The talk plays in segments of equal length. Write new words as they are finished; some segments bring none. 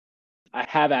I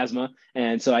have asthma,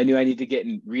 and so I knew I needed to get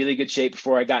in really good shape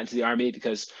before I got into the army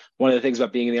because one of the things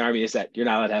about being in the army is that you're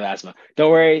not allowed to have asthma.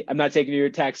 Don't worry, I'm not taking your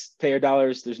taxpayer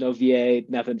dollars. There's no VA,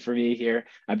 nothing for me here.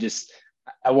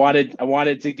 I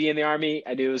wanted to be in the army.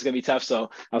 I knew it was going to be tough, so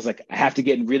I was like, I have to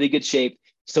get in really good shape,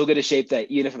 so good a shape that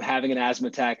even if I'm having an asthma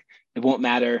attack, it won't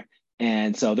matter.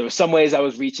 And so there were some ways I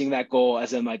was reaching that goal,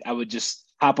 as in like I would just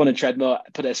hop on a treadmill,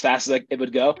 put it as fast as like it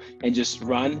would go, and just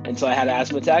run until I had an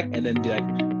asthma attack, and then be like,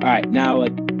 all right, now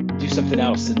like do something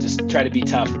else and just try to be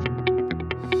tough.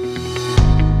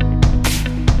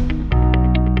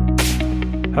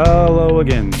 Hello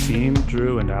again, team.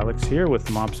 Drew and Alex here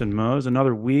with Mops and Mo's.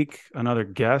 Another week, another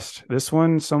guest. This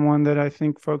one, someone that I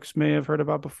think folks may have heard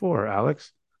about before.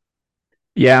 Alex,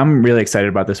 Yeah, I'm really excited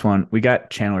about this one. We got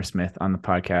Chandler Smith on the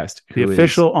podcast, the who is,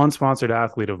 official unsponsored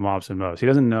athlete of Mops and Mo's. He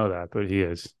doesn't know that, but he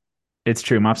is. it's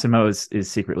true, Mops and Mo is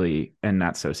secretly and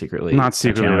not so secretly Not a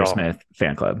secretly at Chandler all. Smith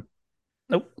fan club.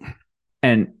 Nope.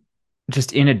 And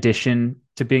just in addition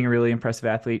to being a really impressive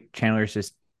athlete, Chandler's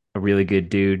just a really good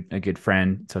dude, a good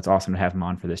friend. So it's awesome to have him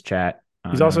on for this chat.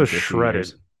 He's Known also him for a few shredded.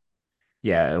 years.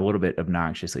 Yeah, a little bit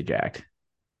obnoxiously jacked.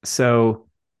 So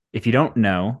if you don't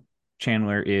know,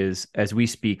 Chandler is, as we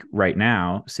speak right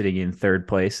now, sitting in third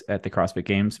place at the CrossFit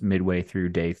Games midway through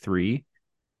day 3.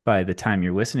 By the time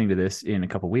you're listening to this in a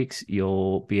couple weeks,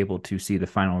 you'll be able to see the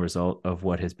final result of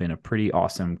what has been a pretty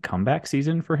awesome comeback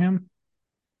season for him.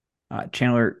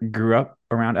 Chandler grew up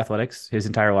around athletics his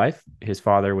entire life. His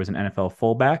father was an NFL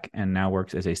fullback and now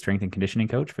works as a strength and conditioning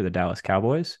coach for the Dallas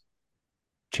Cowboys.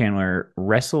 Chandler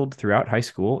wrestled throughout high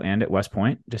school and at West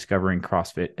Point, discovering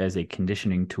CrossFit as a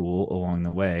conditioning tool along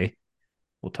the way.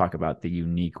 We'll talk about the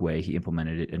unique way he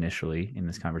implemented it initially in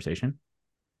this conversation.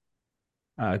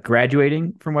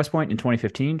 Graduating from West Point in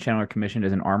 2015, Chandler commissioned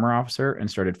as an armor officer and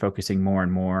started focusing more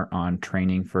and more on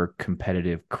training for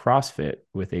competitive CrossFit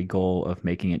with a goal of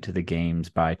making it to the games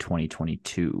by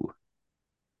 2022.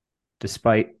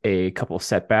 Despite a couple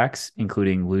setbacks,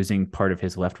 including losing part of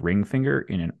his left ring finger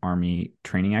in an Army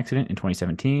training accident in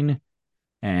 2017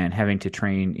 and having to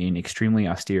train in extremely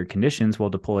austere conditions while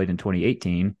deployed in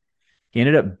 2018, he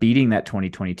ended up beating that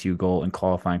 2022 goal and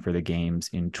qualifying for the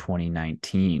games in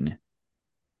 2019.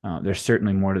 There's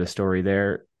certainly more to the story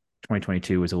there.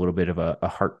 2022 was a little bit of a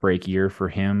heartbreak year for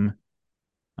him.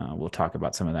 We'll talk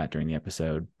about some of that during the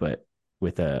episode, but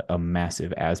with a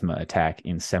massive asthma attack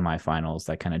in semifinals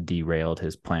that kind of derailed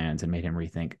his plans and made him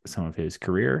rethink some of his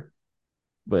career.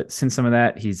 But since some of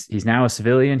that, he's now a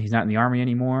civilian. He's not in the army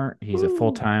anymore. He's a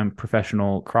full-time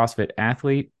professional CrossFit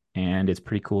athlete, and it's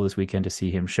pretty cool this weekend to see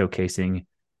him showcasing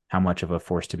how much of a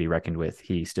force to be reckoned with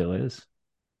he still is.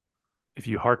 If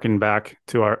you hearken back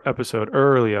to our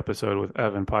early episode with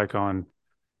Evan Pycon,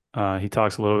 he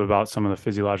talks a little bit about some of the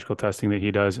physiological testing that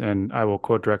he does. And I will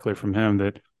quote directly from him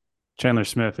that Chandler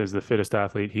Smith is the fittest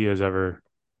athlete he has ever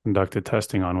conducted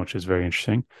testing on, which is very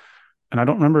interesting. And I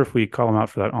don't remember if we call him out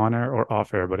for that on air or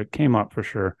off air, but it came up for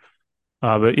sure.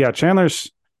 But yeah, Chandler's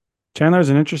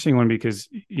an interesting one because,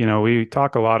 we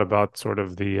talk a lot about sort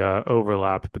of the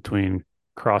overlap between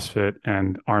CrossFit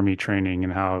and Army training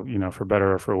and how, for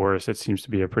better or for worse, it seems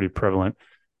to be a pretty prevalent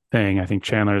thing. I think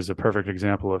Chandler is a perfect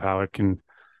example of how it can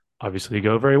obviously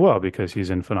go very well because he's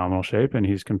in phenomenal shape and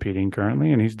he's competing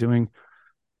currently and he's doing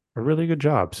a really good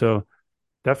job. So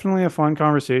definitely a fun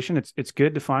conversation. It's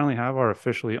good to finally have our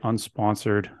officially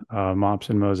unsponsored Mops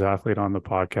and Mo's athlete on the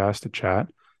podcast to chat.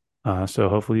 So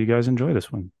hopefully you guys enjoy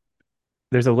this one.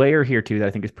 There's a layer here too that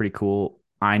I think is pretty cool.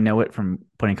 I know it from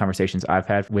putting conversations I've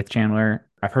had with Chandler.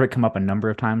 I've heard it come up a number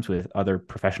of times with other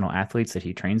professional athletes that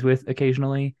he trains with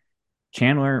occasionally.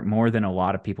 Chandler, more than a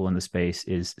lot of people in the space,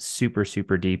 is super,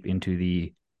 super deep into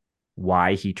the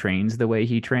why he trains the way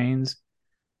he trains.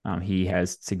 He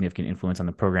has significant influence on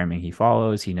the programming he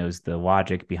follows. He knows the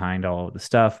logic behind all of the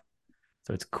stuff.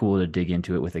 So it's cool to dig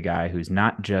into it with a guy who's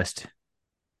not just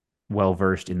well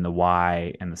versed in the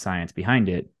why and the science behind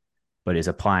it, but is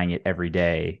applying it every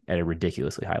day at a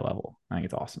ridiculously high level. I think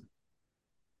it's awesome.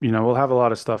 We'll have a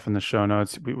lot of stuff in the show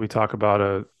notes. We talk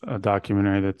about a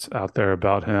documentary that's out there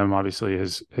about him, obviously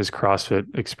his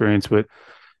CrossFit experience. But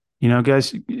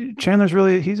guys,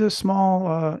 Chandler's he's a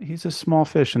small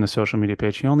fish in the social media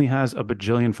page. He only has a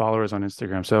bajillion followers on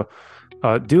Instagram. So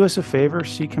do us a favor,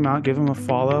 seek him out, give him a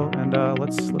follow, and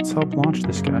let's help launch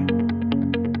this guy.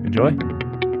 Enjoy.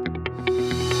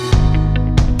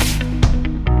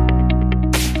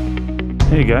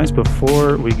 Hey guys,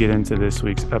 before we get into this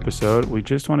week's episode, we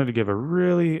just wanted to give a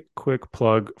really quick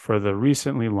plug for the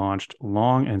recently launched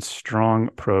Long and Strong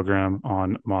program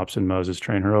on Mops and Mo's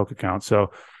Train Heroic account.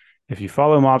 So if you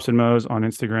follow Mops and Mo's on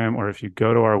Instagram or if you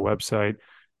go to our website,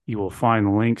 you will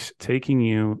find links taking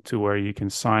you to where you can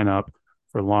sign up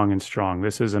for Long and Strong.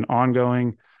 This is an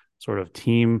ongoing sort of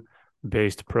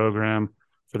team-based program.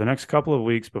 For the next couple of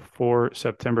weeks before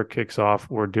September kicks off,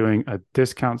 we're doing a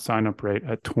discount sign-up rate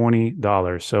at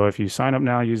 $20. So if you sign up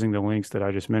now using the links that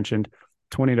I just mentioned,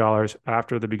 $20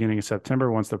 after the beginning of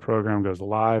September, once the program goes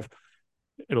live,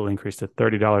 it'll increase to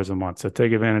 $30 a month. So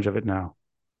take advantage of it now.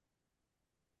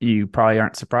 You probably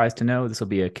aren't surprised to know this will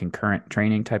be a concurrent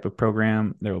training type of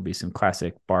program. There will be some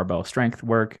classic barbell strength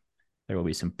work. There will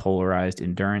be some polarized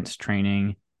endurance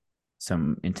training,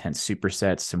 some intense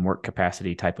supersets, some work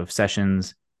capacity type of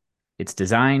sessions. It's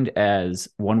designed as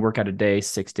one workout a day,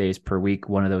 6 days per week,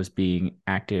 one of those being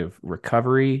active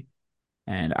recovery.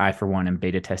 And I, for one, am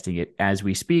beta testing it as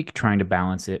we speak, trying to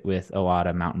balance it with a lot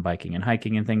of mountain biking and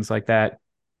hiking and things like that.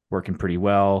 Working pretty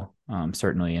well.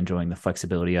 Certainly enjoying the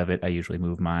flexibility of it. I usually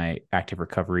move my active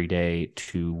recovery day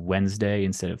to Wednesday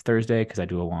instead of Thursday because I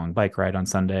do a long bike ride on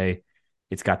Sunday.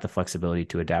 It's got the flexibility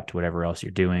to adapt to whatever else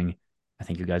you're doing. I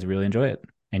think you guys really enjoy it.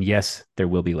 And yes, there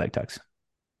will be leg tucks.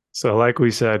 So like we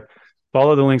said,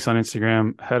 follow the links on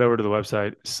Instagram, head over to the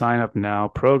website, sign up now.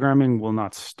 Programming will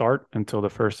not start until the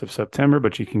 1st of September,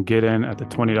 but you can get in at the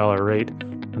 $20 rate.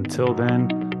 Until then,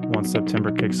 once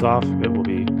September kicks off, it will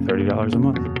be $30 a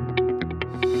month.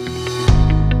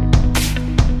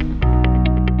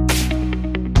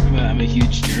 I'm a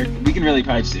huge jerk. We can really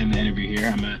probably just end the interview here.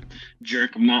 I'm a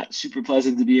jerk. I'm not super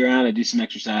pleasant to be around. I do some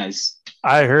exercise.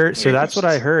 I heard. So that's what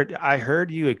I heard. I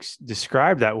heard you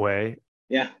describe that way.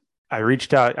 Yeah. I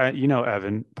reached out,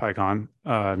 Evan Pycon,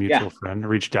 mutual friend,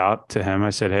 reached out to him. I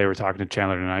said, hey, we're talking to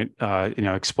Chandler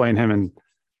tonight. Explain him in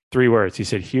 3 words. He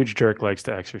said, huge jerk, likes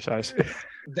to exercise.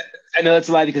 I know that's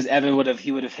a lie because Evan would have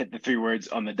hit the 3 words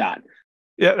on the dot.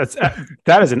 Yeah,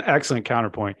 that is an excellent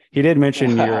counterpoint. He did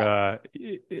mention your,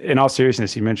 in all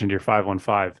seriousness, he mentioned your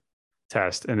 515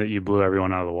 test and that you blew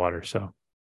everyone out of the water. So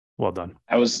well done.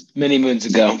 That was many moons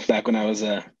ago, back when I was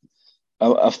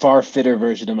a far fitter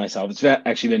version of myself. It's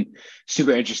actually been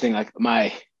super interesting. Like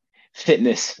my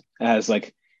fitness as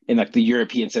like in like the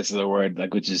European sense of the word,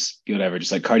 like, which is whatever,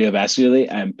 just like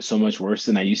cardiovascularly, I'm so much worse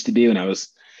than I used to be when I was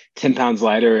 10 pounds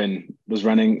lighter and was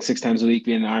running 6 times a week,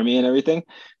 being in the army and everything.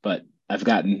 But I've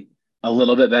gotten a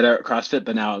little bit better at CrossFit,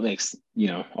 but now it makes,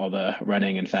 all the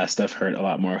running and fast stuff hurt a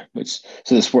lot more,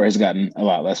 so the sport has gotten a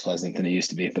lot less pleasant than it used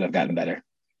to be, but I've gotten better.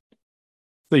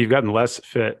 So you've gotten less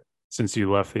fit since you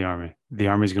left the Army. The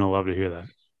Army's going to love to hear that.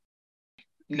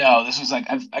 No, this was like,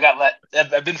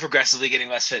 I've been progressively getting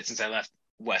less fit since I left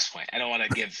West Point. I don't want to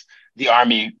give the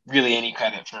Army really any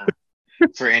credit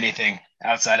for anything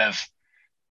outside of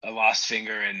a lost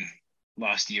finger and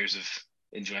lost years of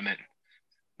enjoyment.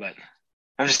 But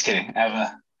I'm just kidding.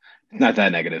 Not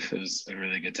that negative. It was a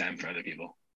really good time for other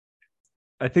people.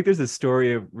 I think there's a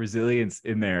story of resilience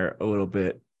in there a little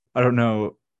bit. I don't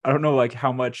know like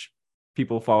how much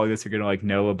people following this are going to like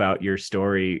know about your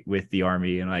story with the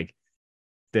Army and like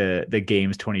the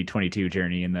Games 2022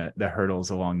 journey and the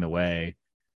hurdles along the way.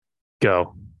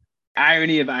 Go.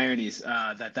 Irony of ironies.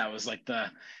 That was like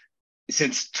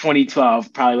since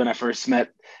 2012, probably when I first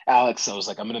met Alex, I was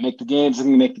like, I'm going to make the games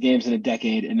in a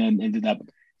decade, and then ended up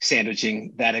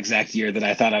sandwiching that exact year that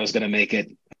I thought I was going to make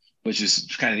it, which is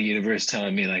kind of the universe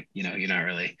telling me like, you're not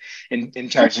really in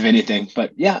charge of anything.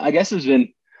 But yeah, I guess there's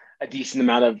been a decent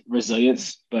amount of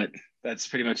resilience, but that's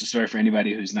pretty much a story for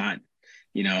anybody who's not,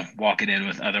 walking in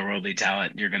with otherworldly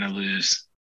talent. You're going to lose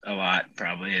a lot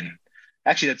probably. And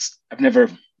actually I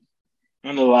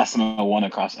don't know the last time I won a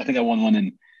CrossFit. I think I won one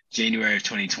in January of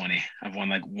 2020. I've won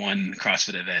like one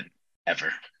CrossFit event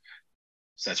ever.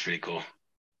 So that's pretty cool.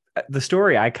 The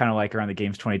story I kind of like around the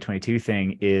Games 2022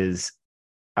 thing is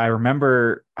I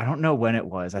remember, I don't know when it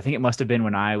was. I think it must have been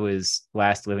when I was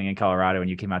last living in Colorado and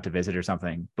you came out to visit or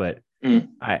something. But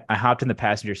I hopped in the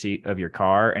passenger seat of your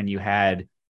car and you had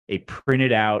a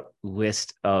printed out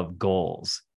list of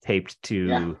goals taped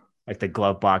to like the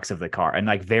glove box of the car, and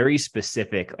like very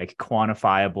specific, like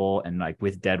quantifiable and like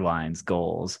with deadlines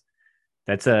goals.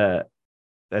 That's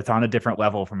on a different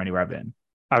level from anywhere I've been.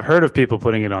 I've heard of people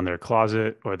putting it on their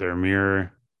closet or their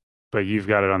mirror, but you've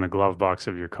got it on the glove box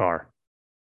of your car.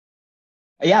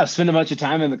 Yeah, I've spent a bunch of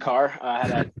time in the car. I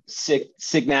had a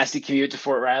sick, nasty commute to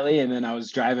Fort Riley, and then I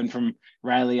was driving from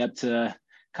Riley up to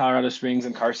Colorado Springs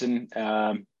and Carson,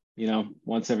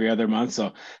 once every other month.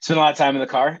 So spent a lot of time in the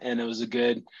car, and it was a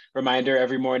good reminder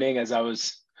every morning as I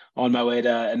was on my way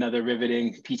to another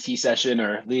riveting PT session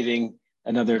or leaving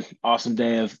another awesome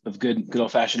day of good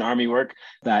old fashioned Army work,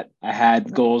 that I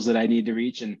had goals that I need to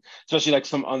reach. And especially like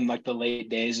on like the late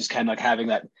days, just kind of like having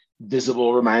that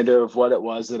visible reminder of what it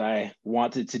was that I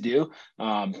wanted to do,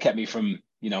 kept me from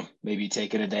maybe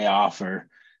taking a day off or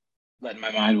letting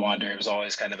my mind wander. It was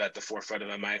always kind of at the forefront of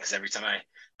my mind because every time I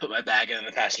put my bag in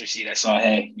the passenger seat, I saw,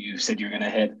 hey, you said you were going to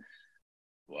hit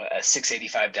a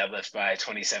 685 deadlift by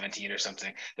 2017 or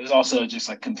something. It was also just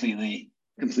like complete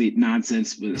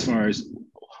nonsense as far as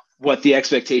what the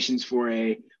expectations for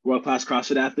a world-class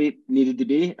CrossFit athlete needed to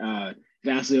be.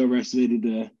 Vastly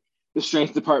overestimated the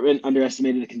strength department,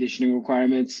 underestimated the conditioning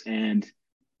requirements, and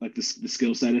like the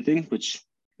skill side of things, which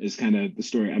is kind of the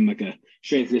story. I'm like a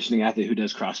strength conditioning athlete who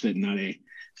does CrossFit, not a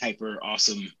hyper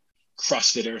awesome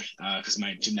CrossFitter, because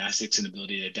my gymnastics and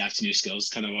ability to adapt to new skills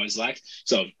kind of always lacked.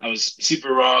 So I was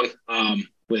super wrong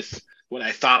with what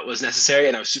I thought was necessary,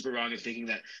 and I was super wrong in thinking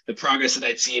that the progress that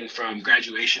I'd seen from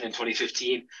graduation in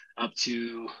 2015 up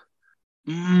to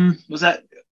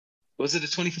was it a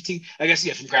 2015? I guess,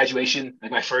 yeah, from graduation,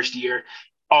 like my first year,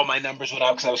 all my numbers went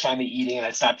up because I was finally eating and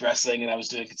I'd stopped wrestling and I was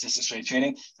doing consistent strength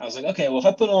training. I was like, okay, well, if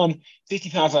I put on 50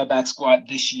 pounds on a back squat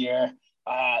this year,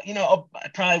 I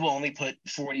probably will only put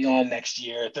 40 on next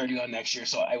year, 30 on next year.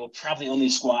 So I will probably only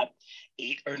squat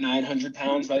 800 or 900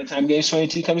 pounds by the time Games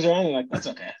 22 comes around. And like, that's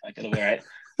okay. Like, it'll be all right.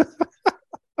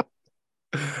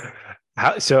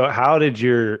 How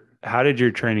did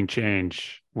your training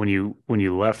change when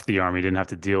you left the Army? You didn't have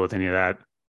to deal with any of that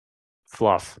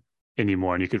fluff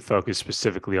anymore, and you could focus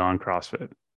specifically on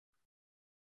CrossFit?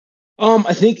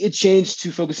 I think it changed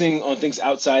to focusing on things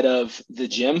outside of the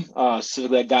gym.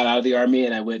 So I got out of the Army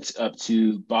and I went up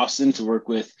to Boston to work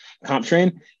with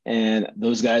CompTrain, and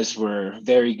those guys were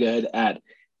very good at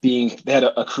they had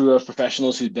a crew of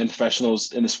professionals who'd been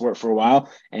professionals in the sport for a while,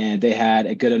 and they had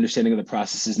a good understanding of the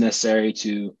processes necessary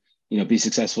to be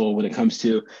successful when it comes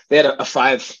to. They had a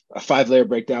five layer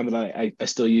breakdown that I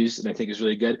still use and I think is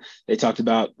really good. They talked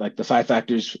about like the 5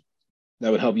 factors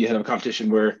that would help you ahead of a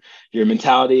competition, where your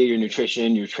mentality, your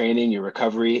nutrition, your training, your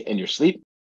recovery, and your sleep.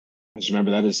 Just remember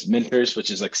that as mentors,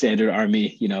 which is like standard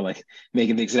Army, like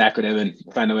making things an acronym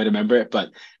and find a way to remember it. But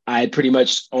I pretty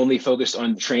much only focused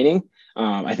on training.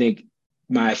 I think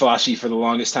my philosophy for the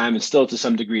longest time, and still to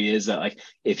some degree, is that like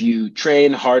if you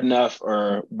train hard enough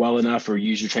or well enough or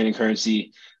use your training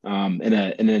currency in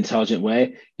an intelligent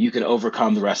way, you can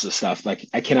overcome the rest of the stuff. Like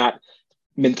I cannot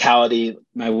mentality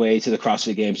my way to the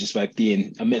CrossFit Games just by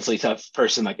being a mentally tough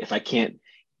person. Like if I can't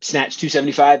snatch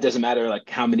 275, doesn't matter like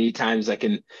how many times I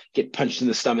can get punched in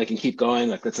the stomach and keep going,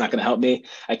 like that's not going to help me.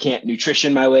 I can't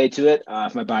nutrition my way to it.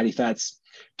 If my body fat's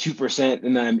 2%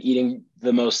 and I'm eating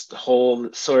the most whole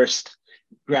sourced,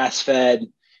 grass-fed,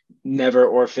 never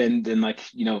orphaned, and like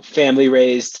family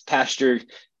raised pasture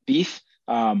beef,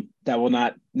 that will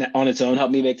not on its own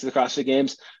help me make to the CrossFit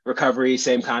Games. Recovery,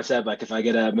 same concept. Like if I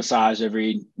get a massage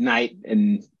every night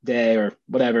and day or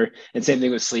whatever, and same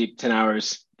thing with sleep, 10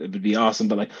 hours, it would be awesome.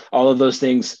 But like all of those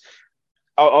things,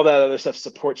 all that other stuff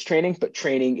supports training, but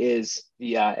training is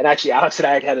and actually Alex and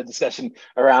I had a discussion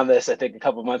around this, I think a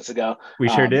couple of months ago. We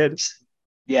sure did.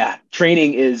 Yeah.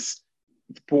 Training is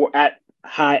at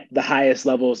the highest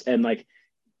levels, and like,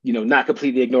 not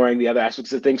completely ignoring the other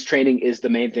aspects of things. Training is the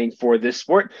main thing for this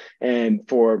sport and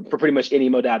for pretty much any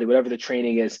modality, whatever the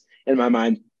training is. In my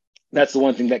mind, that's the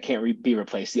one thing that can't be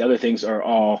replaced. The other things are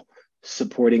all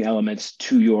supporting elements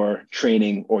to your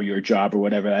training or your job or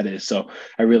whatever that is. So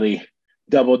I really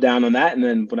doubled down on that. And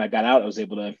then when I got out, I was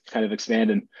able to kind of expand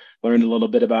and learn a little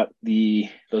bit about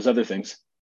those other things.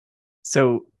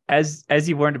 So as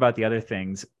you learned about the other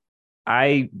things,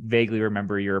 I vaguely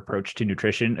remember your approach to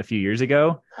nutrition a few years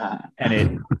ago,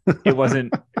 and it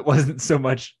wasn't so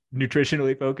much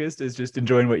nutritionally focused as just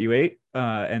enjoying what you ate,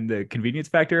 and the convenience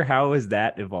factor. How has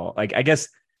that evolved? Like, I guess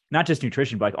not just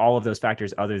nutrition, but like all of those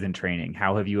factors other than training.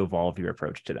 How have you evolved your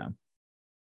approach to them?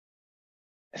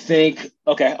 I think,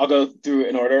 okay, I'll go through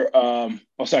in order.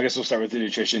 Also, I guess we'll start with the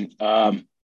nutrition.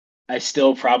 I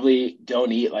still probably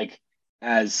don't eat like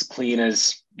as clean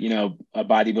as, a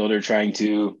bodybuilder trying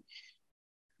to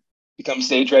become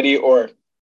stage ready, or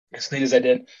as clean as I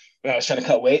did when I was trying to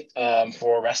cut weight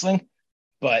for wrestling.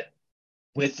 But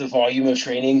with the volume of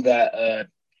training that a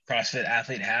CrossFit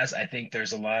athlete has, I think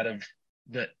there's a lot of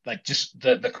the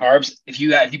carbs. If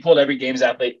you pulled every Games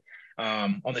athlete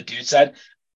on the dude side,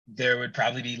 there would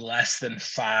probably be less than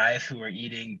 5 who are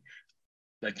eating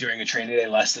like during a training day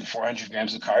less than 400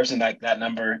 grams of carbs, and that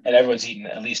number, and everyone's eating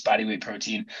at least body weight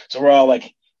protein. So we're all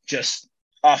like just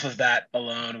off of that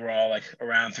alone, we're all like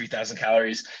around 3,000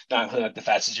 calories, not including like the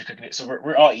fats as you're cooking it. So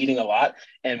we're all eating a lot.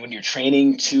 And when you're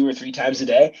training 2 or 3 times a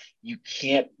day, you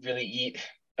can't really eat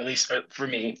at least for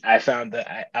me, I found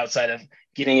that outside of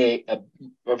getting a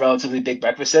relatively big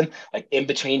breakfast in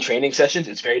between training sessions,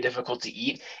 it's very difficult to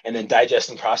eat and then digest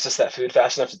and process that food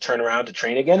fast enough to turn around to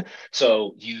train again.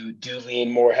 So you do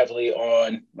lean more heavily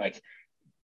on like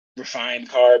refined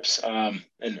carbs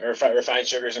and or refined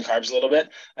sugars and carbs a little bit,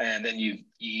 and then you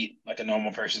eat like a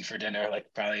normal person for dinner, like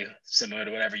probably similar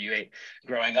to whatever you ate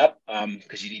growing up,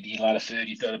 because you need to eat a lot of food.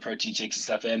 You throw the protein shakes and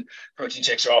stuff in. Protein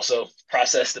shakes are also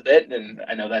processed a bit, and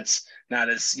I know that's not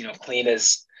as clean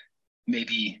as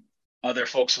maybe other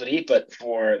folks would eat, but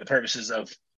for the purposes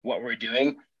of what we're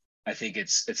doing, I think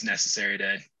it's necessary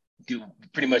to do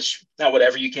pretty much not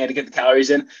whatever you can to get the calories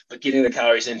in, but getting the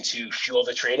calories in to fuel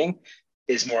the training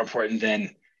is more important than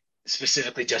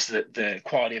specifically just the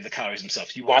quality of the calories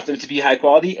themselves. You want them to be high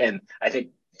quality, and I think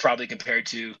probably compared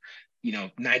to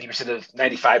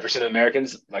 95% of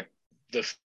Americans, like the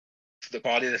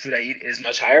quality of the food I eat is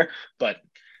much higher, but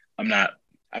I'm not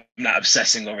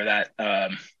obsessing over that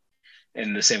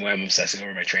in the same way I'm obsessing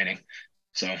over my training.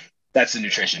 So that's the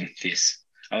nutrition piece.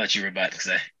 I'll let you rebut because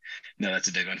I know that's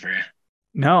a big one for you.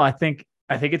 No, I think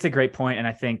it's a great point, and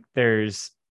I think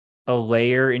there's a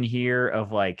layer in here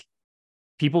of like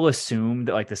people assume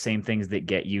that like the same things that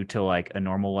get you to like a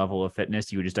normal level of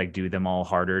fitness, you would just like do them all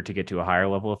harder to get to a higher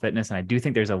level of fitness. And I do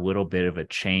think there's a little bit of a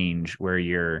change where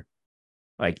you're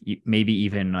like maybe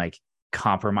even like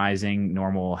compromising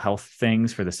normal health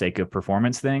things for the sake of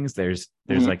performance things. There's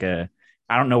like I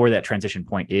don't know where that transition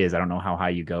point is. I don't know how high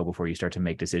you go before you start to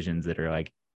make decisions that are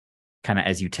like kind of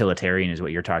as utilitarian as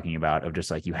what you're talking about, of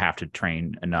just like you have to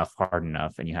train enough, hard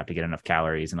enough, and you have to get enough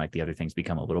calories, and like the other things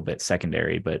become a little bit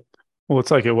secondary. But Well, it's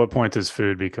like, at what point does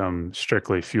food become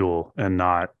strictly fuel and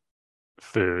not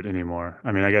food anymore?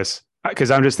 I mean, I guess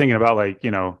because I'm just thinking about like,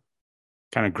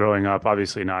 kind of growing up,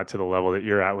 obviously not to the level that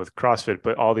you're at with CrossFit,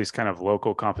 but all these kind of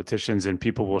local competitions, and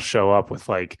people will show up with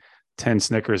like 10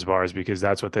 Snickers bars because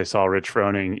that's what they saw Rich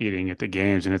Froning eating at the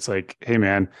games. And it's like, hey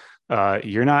man,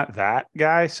 you're not that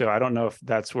guy. So I don't know if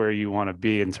that's where you want to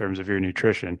be in terms of your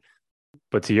nutrition.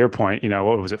 But to your point,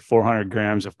 what was it, 400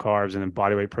 grams of carbs and then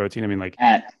body weight protein? I mean, like,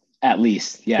 At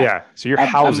least, yeah. yeah. So you're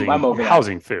I'm over you're that.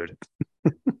 housing food.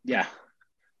 Yeah,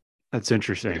 That's pretty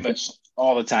interesting. much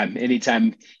all the time.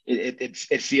 Anytime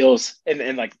it feels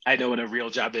and like I know what a real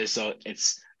job is, so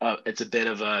it's a bit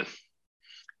of a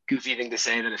goofy thing to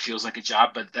say that it feels like a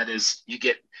job, but that is you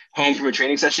get home from a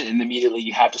training session and immediately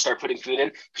you have to start putting food in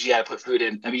because you got to put food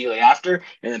in immediately after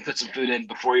and then put some food in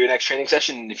before your next training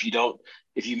session. And if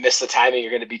you miss the timing,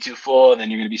 you're going to be too full and then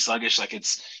you're going to be sluggish. Like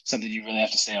it's something you really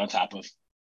have to stay on top of.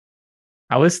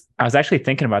 I was actually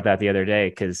thinking about that the other day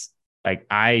because like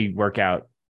I work out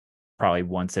probably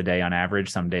once a day on average.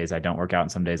 Some days I don't work out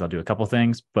and some days I'll do a couple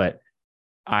things, but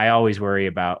I always worry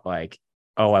about like,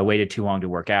 oh, I waited too long to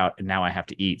work out and now I have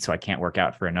to eat. So I can't work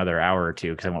out for another hour or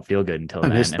two because I won't feel good until I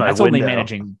then. missed And my that's only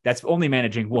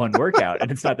managing one workout.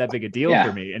 And it's not that big a deal Yeah.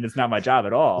 for me. And it's not my job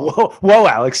at all. Whoa,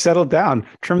 Alex, settle down.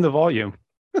 Trim the volume.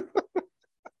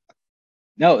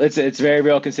 No, it's a very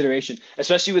real consideration,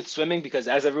 especially with swimming, because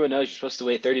as everyone knows, you're supposed to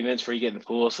wait 30 minutes before you get in the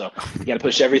pool. So you got to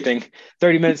push everything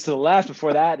 30 minutes to the left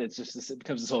before that. It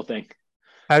becomes this whole thing.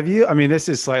 I mean, this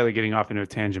is slightly getting off into a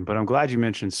tangent, but I'm glad you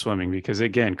mentioned swimming because,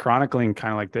 again, chronicling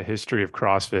kind of like the history of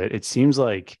CrossFit, it seems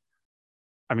like,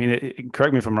 I mean,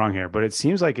 correct me if I'm wrong here, but it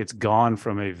seems like it's gone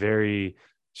from a very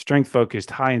strength focused,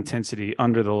 high intensity,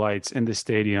 under the lights in the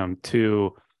stadium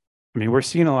to, I mean, we're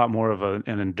seeing a lot more of an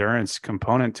endurance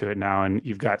component to it now. And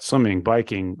you've got swimming,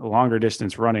 biking, longer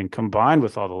distance running combined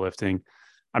with all the lifting.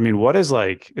 I mean,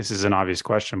 this is an obvious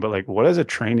question, but like, what does a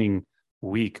training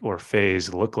week or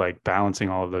phase look like balancing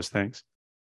all of those things?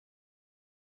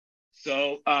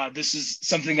 So this is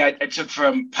something I took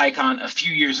from PyCon a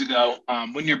few years ago.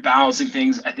 When you're balancing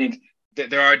things, I think that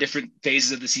there are different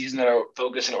phases of the season that are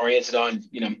focused and oriented on,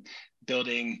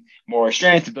 building more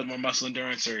strength, to build more muscle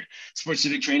endurance or sports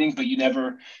specific training, but you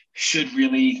never should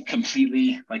really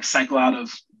completely like cycle out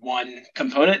of one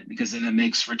component because then it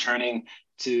makes returning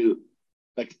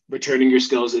your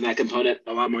skills in that component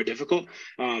a lot more difficult.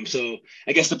 So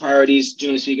I guess the priorities,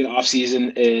 generally speaking, off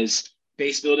season is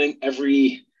base building.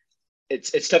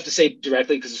 It's tough to say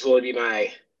directly because this will only be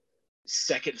my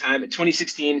second time in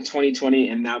 2016, 2020,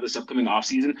 and now this upcoming off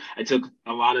season. I took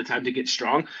a lot of time to get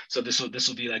strong. So this will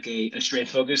be like a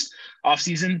strength focused off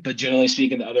season. But generally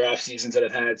speaking, the other off seasons that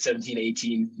I've had, 17,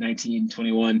 18, 19,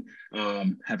 21,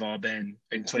 have all been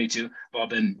in 22, have all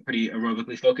been pretty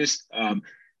aerobically focused.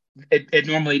 It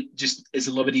normally just is a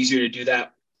little bit easier to do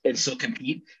that and still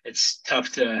compete. It's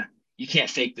tough to, you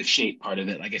can't fake the shape part of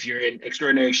it. Like if you're in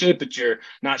extraordinary shape, but you're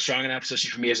not strong enough,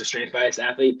 especially for me as a strength biased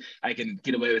athlete, I can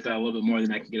get away with that a little bit more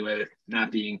than I can get away with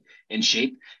not being in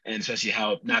shape. And especially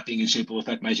how not being in shape will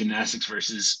affect my gymnastics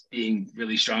versus being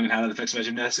really strong and how that affects my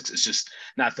gymnastics. It's just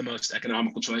not the most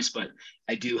economical choice, but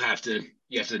you have to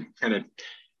kind of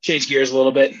change gears a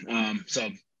little bit. So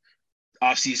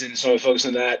off season, so I focus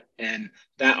on that. And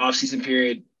that off season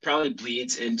period probably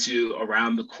bleeds into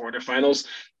around the quarterfinals.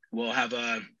 We'll have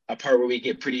a part where we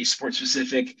get pretty sport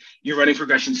specific. You're running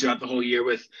progressions throughout the whole year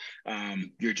with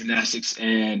your gymnastics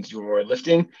and your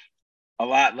lifting. A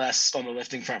lot less on the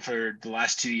lifting front for the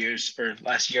last 2 years or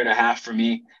last year and a half for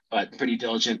me, but pretty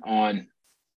diligent on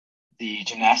the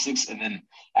gymnastics, and then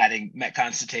adding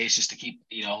Metcon states just to keep,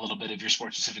 a little bit of your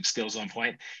sport specific skills on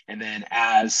point. And then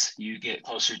as you get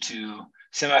closer to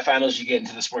semifinals, you get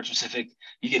into the sport specific,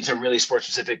 you get into really sport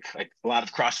specific, like a lot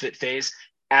of CrossFit phase.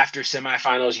 After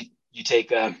semifinals, you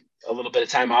take a little bit of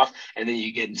time off, and then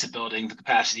you get into building the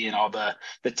capacity and all the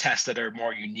tests that are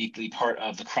more uniquely part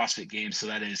of the CrossFit Games. So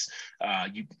that is,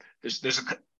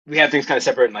 we have things kind of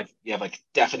separate, and like you have like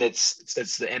definites.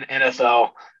 That's the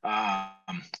NFL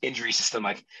injury system.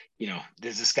 Like,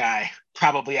 there's this guy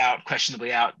probably out,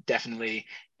 questionably out, definitely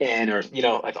in, or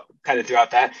like kind of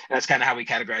throughout that. And that's kind of how we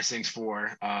categorize things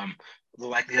for the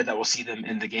likelihood that we'll see them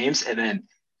in the games. And then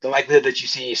the likelihood that you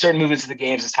see certain movements in the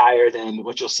games is higher than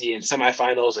what you'll see in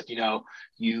semifinals. Like,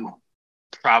 you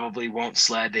probably won't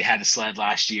sled. They had a sled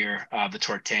last year, the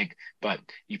torque tank, but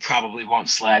you probably won't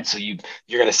sled. So you're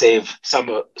going to save some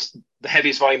of the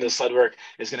heaviest volume of the sled work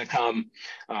is going to come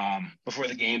before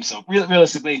the game. So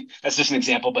realistically, that's just an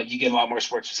example, but you get a lot more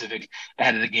sport specific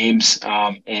ahead of the games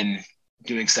and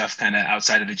doing stuff kind of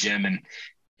outside of the gym. And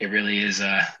it really is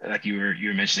like you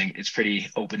were mentioning, it's pretty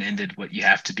open-ended what you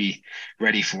have to be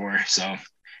ready for. So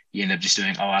you end up just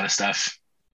doing a lot of stuff.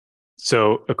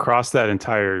 So across that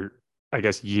entire, I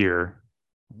guess, year,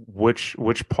 which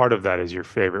part of that is your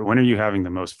favorite? When are you having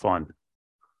the most fun?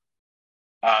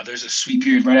 There's a sweet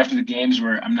period right after the games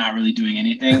where I'm not really doing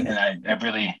anything, and I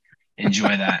really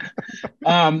enjoy that.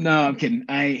 No, I'm kidding.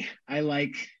 I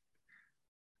like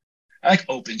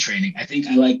open training. I think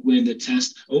I like when the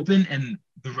test open and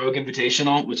the Rogue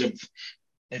Invitational, which it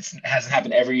hasn't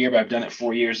happened every year, but I've done it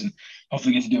 4 years and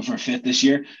hopefully get to do it for a fifth this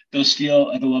year. Those feel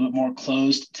like a little bit more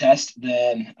closed test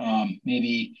than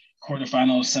maybe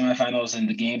quarterfinals, semifinals, and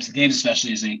the games. The games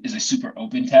especially is a super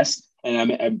open test.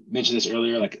 And I mentioned this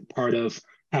earlier, like part of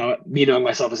how me knowing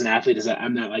myself as an athlete is that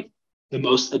I'm not like the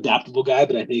most adaptable guy,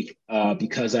 but I think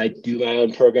because I do my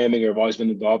own programming or have always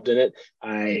been involved in it,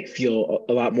 I feel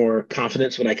a lot more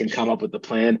confidence when I can come up with a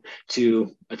plan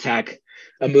to attack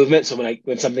a movement. So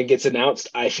when something gets announced,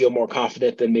 I feel more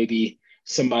confident than maybe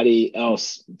somebody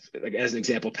else. Like as an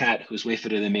example, Pat, who's way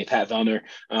fitter than me, Pat Vellner,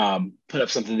 put up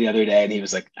something the other day, and he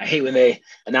was like, "I hate when they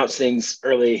announce things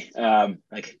early."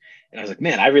 And I was like,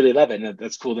 "Man, I really love it, and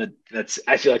that's cool.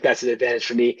 I feel like that's an advantage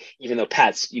for me, even though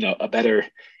Pat's a better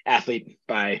athlete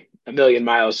by a million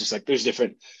miles. Just like there's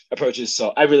different approaches.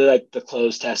 So I really like the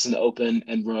closed tests and the open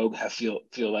and Rogue feel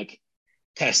like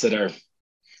tests that are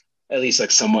at least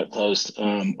like somewhat closed,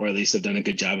 or at least I've done a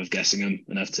good job of guessing them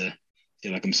enough to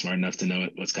feel like I'm smart enough to know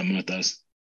what's coming with those."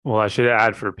 Well, I should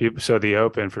add for people. So the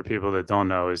Open, for people that don't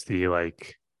know, is the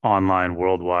like online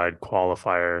worldwide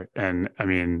qualifier. And I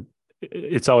mean,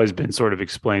 it's always been sort of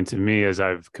explained to me as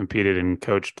I've competed and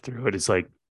coached through it. It's like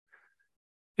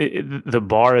the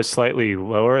bar is slightly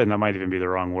lower, and that might even be the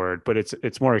wrong word, but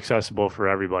it's more accessible for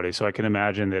everybody. So I can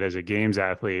imagine that as a games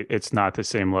athlete, it's not the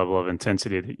same level of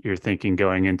intensity that you're thinking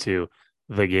going into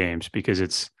the games, because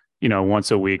it's,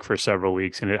 once a week for several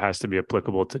weeks, and it has to be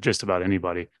applicable to just about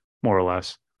anybody, more or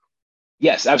less.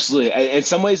 Yes, absolutely. In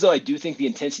some ways, though, I do think the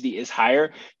intensity is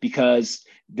higher because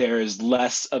there is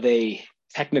less of a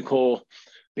technical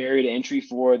barrier to entry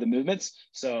for the movements.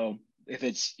 So if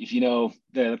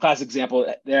the classic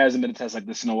example, there hasn't been a test like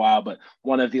this in a while, but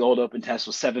one of the old open tests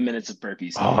was 7 minutes of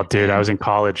burpees. Oh, dude, I was in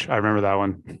college. I remember that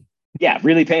one. Yeah,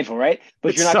 really painful, right?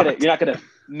 But you're sucked. not gonna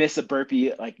miss a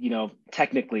burpee, like,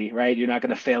 technically, right? You're not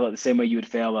gonna fail it the same way you would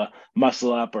fail a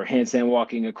muscle up or handstand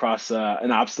walking across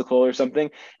an obstacle or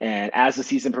something. And as the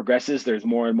season progresses, there's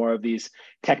more and more of these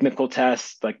technical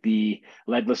tests, like the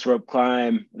legless rope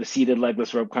climb, the seated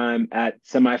legless rope climb at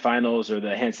semifinals, or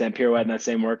the handstand pirouette in that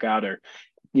same workout, or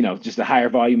just the higher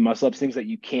volume muscle ups, things that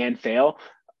you can fail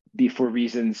for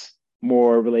reasons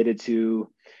more related to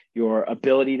your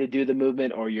ability to do the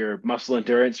movement or your muscle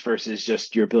endurance versus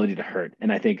just your ability to hurt. And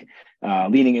I think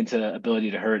leaning into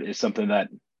ability to hurt is something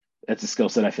that's a skill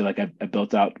set I feel like I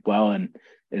built out well, and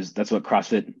that's why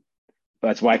CrossFit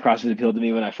appealed to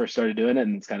me when I first started doing it.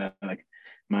 And it's kind of like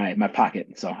my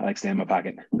pocket. So I like staying in my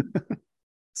pocket.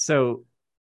 So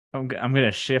I'm going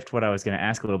to shift what I was going to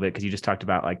ask a little bit, because you just talked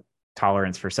about like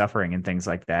tolerance for suffering and things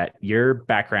like that. Your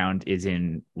background is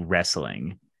in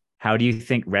wrestling. How do you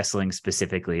think wrestling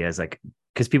specifically, as like,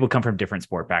 because people come from different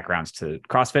sport backgrounds to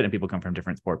CrossFit, and people come from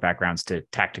different sport backgrounds to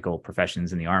tactical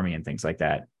professions in the Army and things like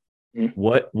that. Mm-hmm.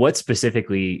 What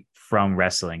specifically from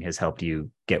wrestling has helped you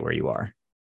get where you are?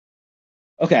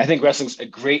 Okay, I think wrestling's a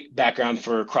great background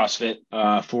for CrossFit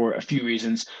for a few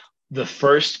reasons. The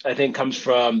first, I think, comes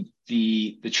from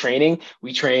the training.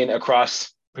 We train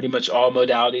across pretty much all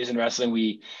modalities in wrestling.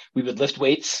 We would lift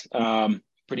weights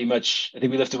pretty much. I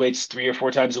think we lifted weights 3 or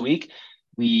 4 times a week.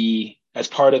 We, as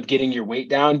part of getting your weight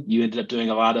down, you ended up doing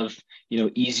a lot of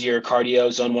easier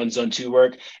cardio, zone 1, zone 2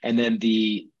 work, and then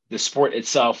the sport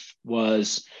itself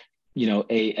was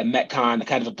a Metcon,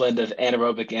 kind of a blend of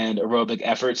anaerobic and aerobic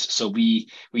efforts. So we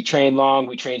trained long,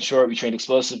 we trained short, we trained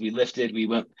explosive, we lifted, we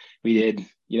did,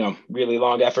 really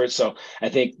long efforts. So I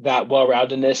think that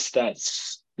well-roundedness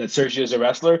that serves you as a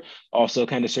wrestler also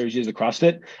kind of serves you as a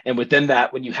CrossFit. And within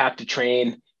that, when you have to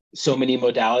train so many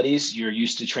modalities, you're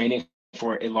used to training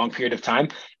for a long period of time.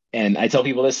 And I tell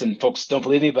people this, and folks don't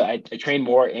believe me, but I train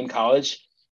more in college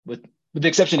with the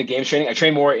exception of games training. I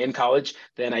train more in college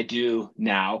than I do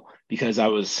now, because I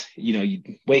was, you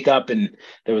wake up and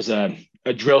there was a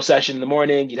drill session in the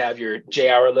morning. You'd have your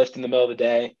J-hour lift in the middle of the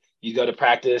day. You go to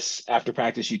practice. After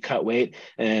practice, you cut weight.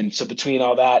 And so between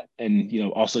all that and,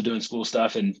 also doing school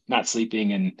stuff and not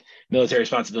sleeping and military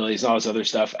responsibilities and all this other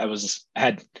stuff, I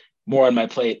had more on my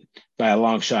plate by a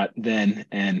long shot then,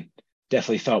 and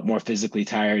definitely felt more physically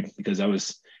tired because I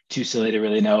was too silly to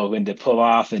really know when to pull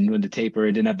off and when to taper.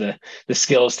 I didn't have the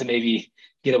skills to maybe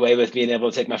get away with being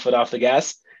able to take my foot off the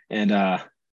gas. And I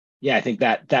think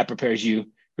that prepares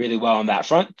you really well on that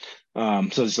front.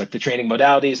 So it's like the training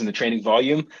modalities and the training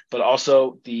volume, but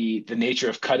also the nature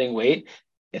of cutting weight.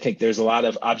 I think there's a lot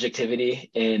of objectivity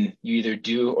in you either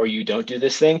do or you don't do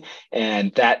this thing.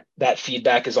 And that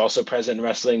feedback is also present in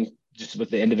wrestling, just with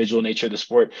the individual nature of the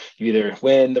sport. You either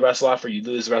win the wrestle off or you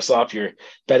lose the wrestle off. You're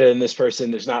better than this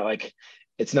person. There's not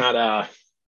it's not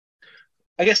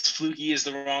I guess fluky is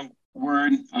the wrong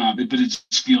word, but it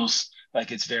just feels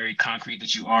like it's very concrete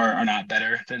that you are not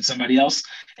better than somebody else.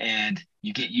 And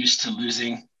you get used to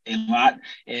losing a lot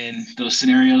in those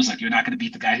scenarios. Like, you're not going to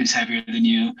beat the guy who's heavier than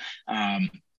you.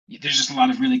 There's just a lot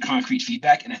of really concrete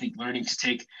feedback. And I think learning to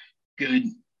take good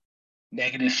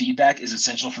negative feedback is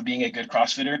essential for being a good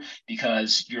CrossFitter,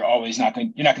 because you're not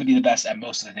going to be the best at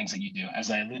most of the things that you do.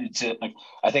 As I alluded to, like,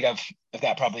 I think I've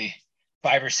got probably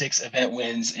 5 or 6 event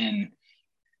wins in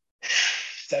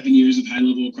 7 years of high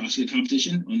level CrossFit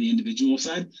competition on the individual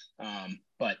side.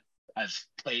 But I've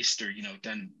placed or,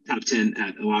 done top 10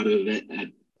 at a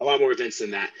lot more events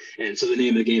than that. And so the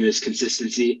name of the game is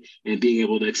consistency and being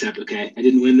able to accept, okay, I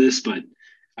didn't win this, but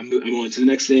I'm on to the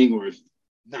next thing, or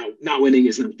not winning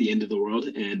is not the end of the world.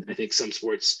 And I think some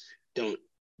sports don't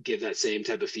give that same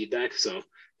type of feedback. So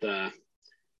sum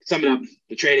it up,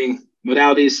 the training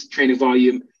modalities, training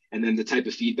volume, and then the type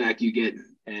of feedback you get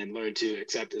and learn to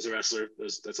accept as a wrestler,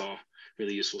 that's all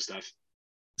really useful stuff.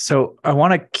 So I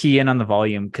want to key in on the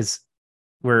volume, because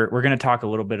we're going to talk a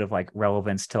little bit of like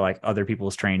relevance to like other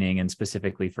people's training, and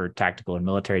specifically for tactical and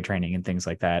military training and things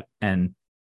like that. And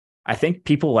I think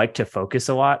people like to focus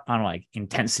a lot on like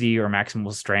intensity or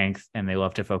maximal strength, and they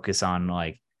love to focus on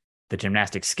like the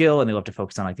gymnastic skill, and they love to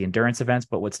focus on like the endurance events.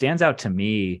 But what stands out to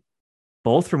me,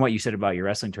 both from what you said about your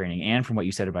wrestling training and from what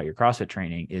you said about your CrossFit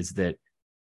training, is that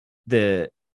the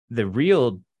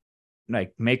real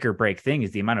like make or break thing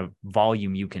is the amount of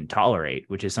volume you can tolerate,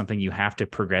 which is something you have to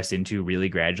progress into really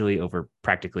gradually over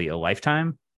practically a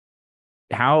lifetime.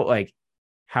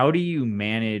 How do you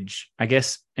manage, I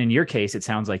guess in your case, it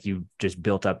sounds like you just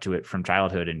built up to it from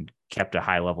childhood and kept a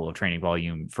high level of training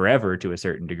volume forever to a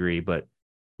certain degree, but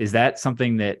is that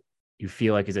something that you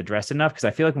feel like is addressed enough? Because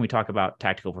I feel like when we talk about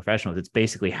tactical professionals, it's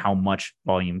basically how much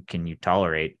volume can you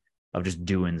tolerate of just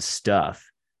doing stuff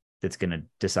that's going to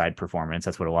decide performance.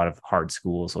 That's what a lot of hard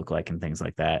schools look like and things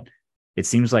like that. It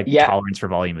seems like tolerance for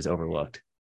volume is overlooked.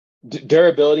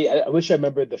 Durability. I wish I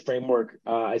remembered the framework.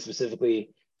 I specifically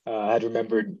had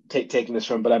remembered taking this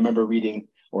from, but I remember reading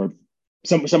or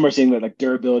somewhere seeing that like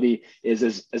durability is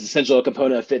as essential a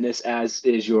component of fitness as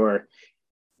is your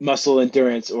muscle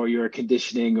endurance or your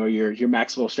conditioning or your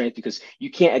maximal strength, because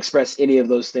you can't express any of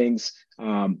those things,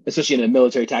 especially in a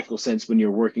military tactical sense, when you're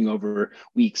working over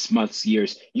weeks, months,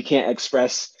 years. You can't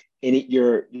express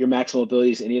your maximal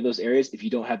abilities in any of those areas if you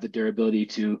don't have the durability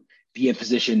to be in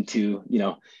position to,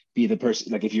 be the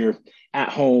person. Like, if you're at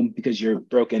home because you're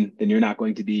broken, then you're not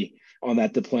going to be on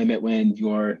that deployment when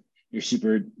your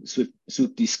super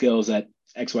swoopy skills at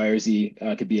X, Y, or Z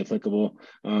could be applicable.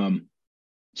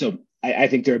 So I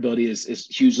think durability is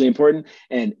hugely important,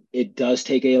 and it does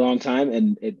take a long time,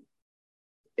 and it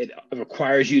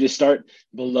requires you to start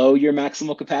below your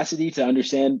maximal capacity to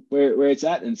understand where it's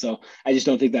at. And so I just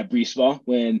don't think that briefs well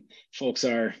when folks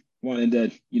are wanting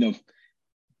to,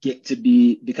 get to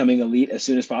be becoming elite as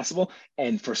soon as possible.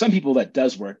 And for some people that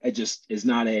does work. It just is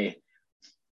not it's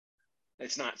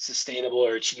not sustainable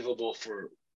or achievable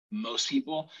for most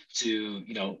people to,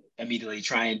 immediately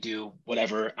try and do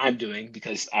whatever I'm doing,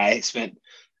 because I've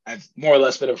more or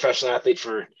less been a professional athlete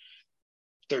for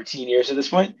 13 years at this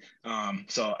point.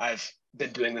 So I've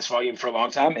been doing this volume for a long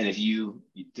time. And if you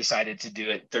decided to do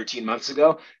it 13 months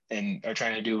ago and are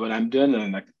trying to do what I'm doing,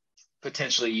 then like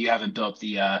potentially you haven't built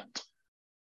the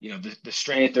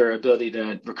strength or ability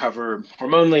to recover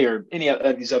hormonally or any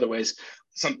of these other ways.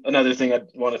 Another thing I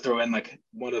want to throw in, like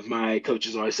one of my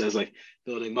coaches always says, like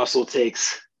building muscle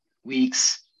takes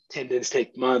weeks, tendons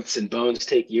take months, and bones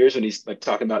take years, when he's like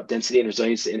talking about density and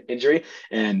resilience to injury.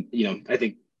 And, I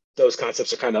think those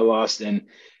concepts are kind of lost in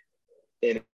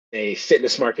a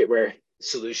fitness market where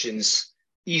solutions,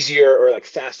 easier or like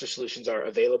faster solutions, are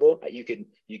available. You could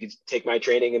take my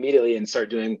training immediately and start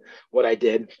doing what I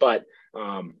did, but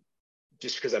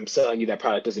just because I'm selling you that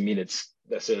product doesn't mean it's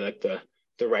necessarily like the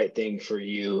right thing for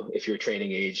you if your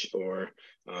training age or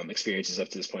experiences up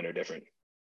to this point are different.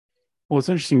 Well, it's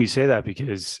interesting you say that,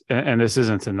 because, and this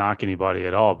isn't to knock anybody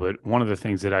at all, but one of the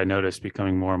things that I noticed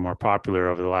becoming more and more popular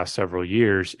over the last several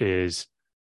years is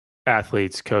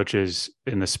athletes, coaches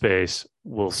in the space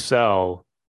will sell,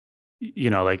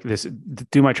 like this,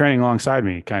 do my training alongside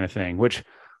me kind of thing, which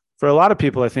for a lot of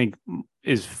people, I think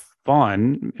is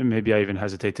fun. And maybe I even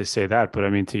hesitate to say that, but I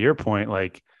mean, to your point,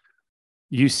 like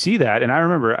you see that. And I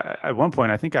remember at one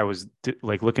point, I think I was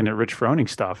like looking at Rich Froning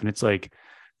stuff, and it's like,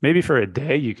 maybe for a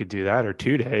day you could do that, or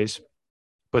 2 days,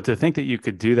 but to think that you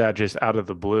could do that just out of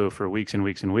the blue for weeks and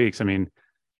weeks and weeks. I mean,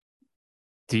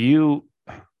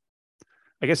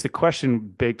 I guess the question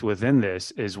baked within this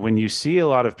is, when you see a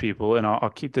lot of people, and I'll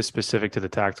keep this specific to the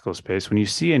tactical space, when you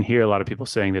see and hear a lot of people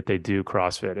saying that they do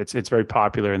CrossFit, it's very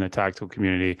popular in the tactical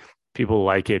community. People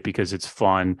like it because it's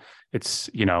fun. It's,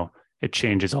 it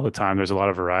changes all the time. There's a lot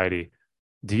of variety.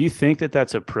 Do you think that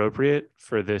that's appropriate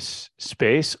for this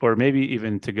space? Or maybe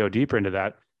even to go deeper into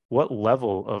that, what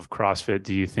level of CrossFit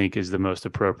do you think is the most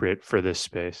appropriate for this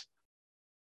space?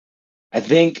 I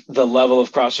think the level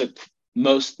of CrossFit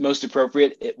most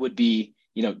appropriate, it would be,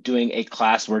 doing a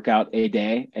class workout a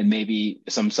day and maybe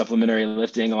some supplementary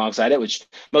lifting alongside it, which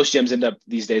most gyms end up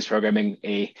these days programming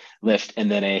a lift and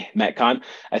then a Metcon.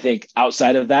 I think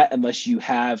outside of that, unless you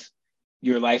have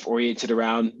your life oriented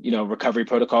around, recovery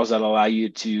protocols that allow you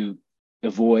to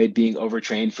avoid being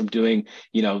overtrained from doing,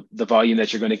 the volume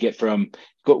that you're going to get from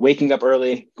waking up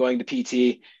early, going to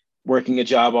PT, working a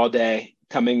job all day,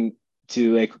 going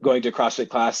to a CrossFit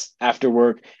class after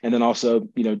work, and then also,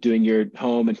 doing your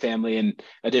home and family and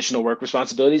additional work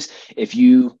responsibilities. If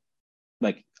you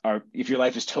if your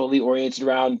life is totally oriented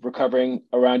around recovering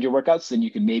around your workouts, then you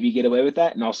can maybe get away with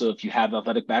that. And also if you have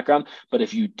athletic background, but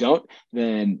if you don't,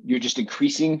 then you're just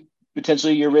increasing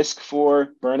potentially your risk for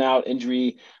burnout,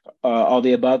 injury, all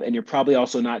the above. And you're probably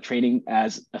also not training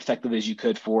as effective as you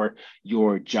could for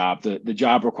your job. The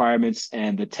job requirements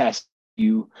and the tests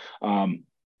you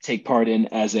take part in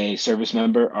as a service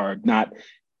member are not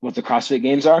what the CrossFit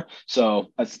games are. So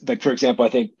like, for example, I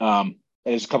think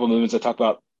there's a couple of movements I talk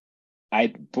about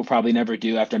I will probably never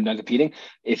do after I'm done competing.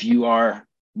 If you are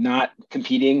not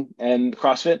competing in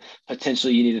CrossFit,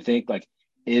 potentially you need to think like,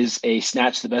 is a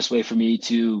snatch the best way for me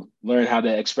to learn how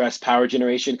to express power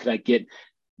generation? Could I get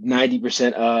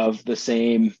 90% of the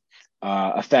same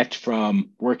effect from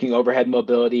working overhead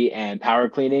mobility and power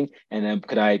cleaning? And then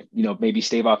could I, maybe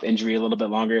stave off injury a little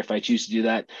bit longer if I choose to do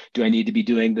that? Do I need to be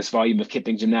doing this volume of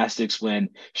kipping gymnastics when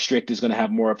strict is going to have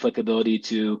more applicability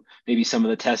to maybe some of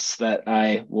the tests that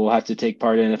I will have to take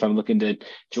part in if I'm looking to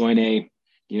join a,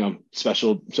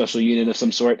 special unit of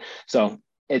some sort? So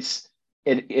it's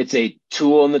a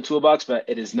tool in the toolbox, but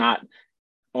it is not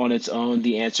on its own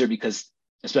the answer, because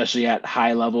especially at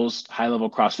high level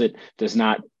CrossFit does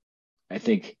not, I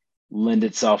think, lend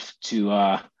itself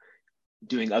to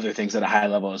doing other things at a high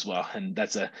level as well. And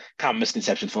that's a common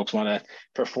misconception. Folks want to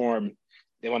perform.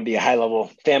 They want to be a high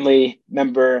level family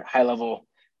member, high level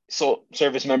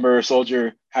service member,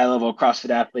 soldier, high level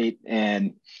CrossFit athlete,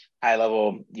 and high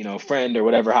level, friend or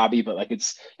whatever hobby. But like,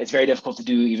 it's very difficult to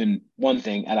do even one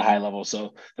thing at a high level.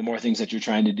 So the more things that you're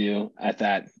trying to do at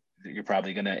that, you're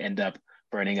probably going to end up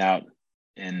burning out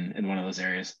in one of those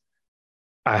areas.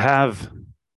 I have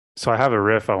a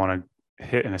riff I want to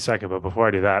hit in a second, but before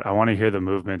I do that, I want to hear the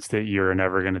movements that you're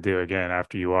never going to do again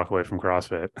after you walk away from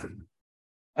CrossFit.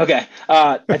 Okay.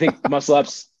 I think muscle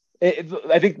ups.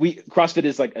 I think CrossFit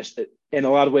is like in a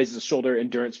lot of ways it's a shoulder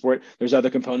endurance sport. There's other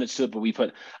components to it, but we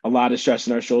put a lot of stress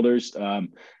on our shoulders.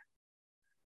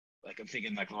 Like I'm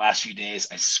thinking like the last few days,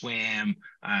 I swam,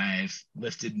 I've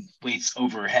lifted weights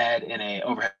overhead in a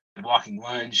overhead walking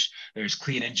lunge. There's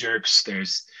clean and jerks.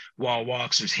 There's wall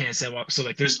walks. There's handstand walks. So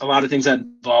like there's a lot of things that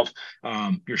involve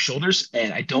your shoulders,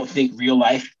 and I don't think real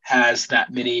life has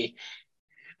that many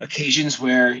occasions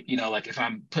where, like if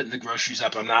I'm putting the groceries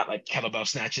up, I'm not like kettlebell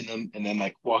snatching them and then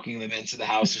like walking them into the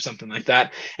house or something like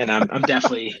that. And I'm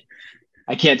definitely,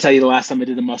 I can't tell you the last time I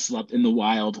did a muscle up in the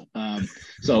wild.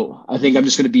 So I think I'm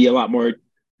just going to be a lot more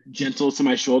gentle to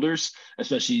my shoulders,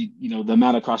 especially, the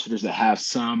amount of CrossFitters that have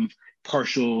some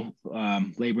partial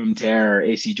labrum tear or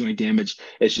AC joint damage.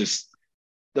 It's just,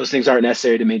 those things aren't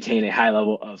necessary to maintain a high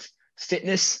level of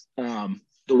fitness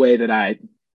the way that I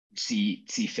see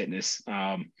fitness.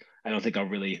 I don't think I'll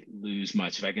really lose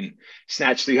much if I can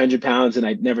snatch 300 pounds and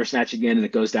I never snatch again, and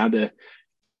it goes down to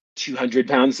 200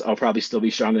 pounds. I'll probably still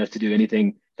be strong enough to do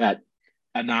anything that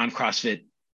a non-CrossFit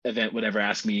event would ever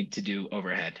ask me to do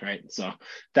overhead. Right. So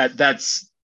that's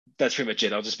pretty much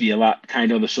it. I'll just be a lot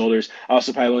kinder on the shoulders. I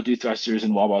also probably won't do thrusters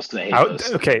and wall balls because I hate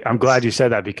those. Okay, I'm glad you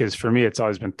said that, because for me, it's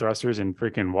always been thrusters and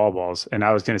freaking wall balls. And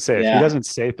I was going to say, if he doesn't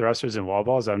say thrusters and wall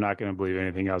balls, I'm not going to believe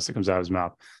anything else that comes out of his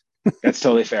mouth. That's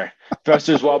totally fair.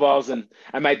 Thrusters, wall balls, and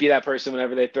I might be that person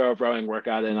whenever they throw a rowing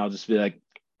workout, and I'll just be like,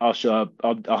 I'll show up.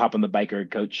 I'll hop on the biker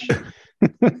coach.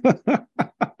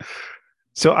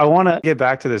 So I want to get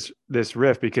back to this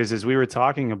riff, because as we were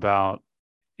talking about,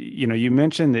 you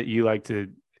mentioned that you like to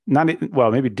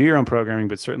maybe do your own programming,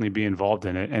 but certainly be involved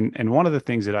in it. And one of the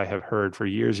things that I have heard for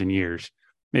years and years,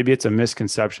 maybe it's a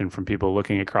misconception from people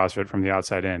looking at CrossFit from the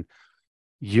outside in,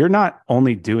 you're not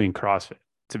only doing CrossFit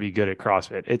to be good at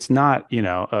CrossFit. It's not,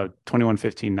 a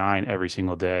 21-15-9 every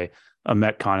single day, a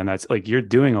Metcon. And that's like, you're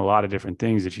doing a lot of different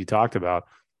things that you talked about.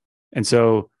 And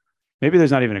so maybe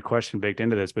there's not even a question baked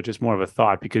into this, but just more of a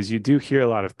thought, because you do hear a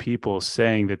lot of people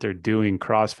saying that they're doing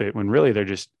CrossFit when really they're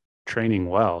just training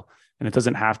well. And it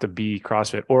doesn't have to be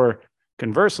CrossFit. Or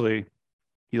conversely,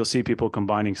 you'll see people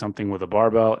combining something with a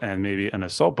barbell and maybe an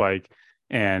assault bike,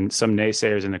 and some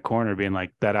naysayers in the corner being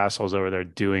like, that asshole's over there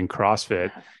doing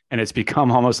CrossFit. And it's become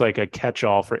almost like a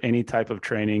catch-all for any type of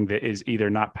training that is either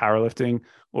not powerlifting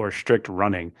or strict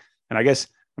running. And I guess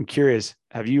I'm curious,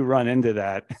 have you run into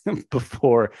that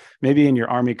before, maybe in your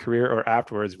Army career or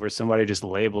afterwards, where somebody just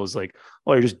labels like,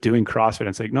 oh, you're just doing CrossFit? And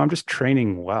it's like, no, I'm just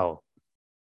training well.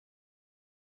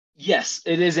 Yes,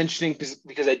 it is interesting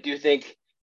because I do think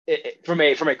from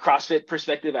a CrossFit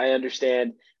perspective, I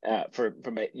understand for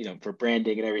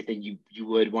branding and everything, you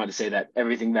would want to say that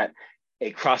everything that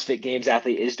a CrossFit Games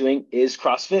athlete is doing is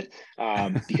CrossFit,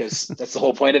 because that's the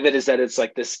whole point of it, is that it's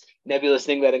like this nebulous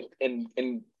thing that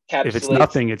encapsulates. If it's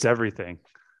nothing, it's everything.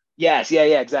 Yes, yeah,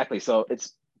 exactly. So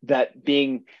it's that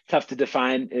being tough to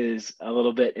define is a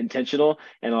little bit intentional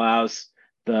and allows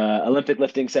the Olympic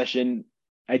lifting session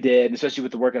I did, especially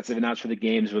with the workouts they've announced for the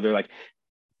games, where they're like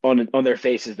on their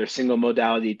faces, their single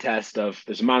modality test of,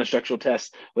 there's a monostructural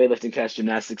test, weightlifting test,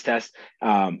 gymnastics test.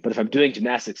 But if I'm doing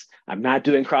gymnastics, I'm not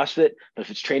doing CrossFit. But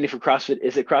if it's training for CrossFit,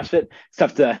 is it CrossFit? It's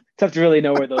tough to really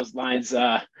know where those lines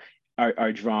are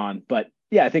drawn. But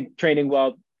yeah, I think training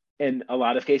well in a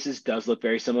lot of cases does look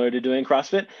very similar to doing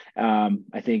CrossFit.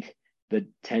 I think the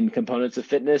 10 components of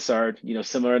fitness are,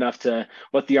 similar enough to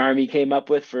what the Army came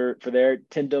up with for their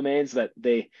 10 domains, that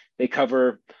they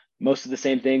cover most of the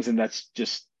same things. And that's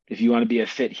just, if you want to be a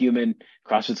fit human,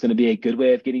 CrossFit's going to be a good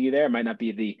way of getting you there. It might not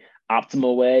be the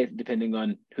optimal way, depending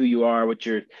on who you are, what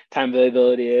your time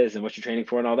availability is, and what you're training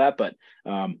for and all that. But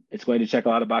it's going to check a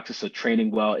lot of boxes. So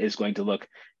training well is going to look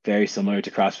very similar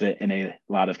to CrossFit in a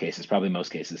lot of cases, probably most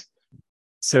cases.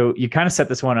 So you kind of set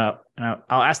this one up.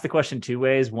 I'll ask the question two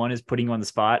ways. One is putting you on the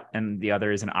spot, and the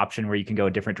other is an option where you can go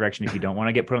a different direction if you don't want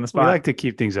to get put on the spot. We like to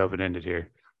keep things open-ended here.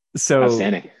 So,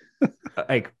 outstanding.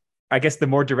 I guess the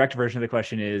more direct version of the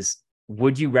question is,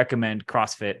 would you recommend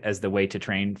CrossFit as the way to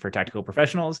train for tactical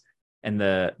professionals? And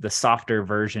the softer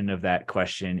version of that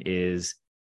question is,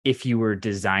 if you were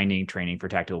designing training for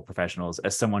tactical professionals,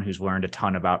 as someone who's learned a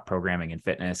ton about programming and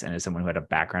fitness, and as someone who had a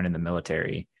background in the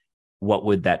military, what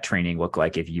would that training look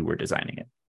like if you were designing it?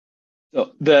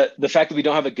 So the fact that we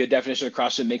don't have a good definition of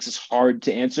CrossFit makes it hard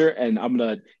to answer, and I'm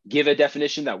gonna give a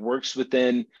definition that works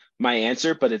within my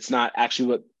answer, but it's not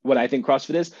actually what I think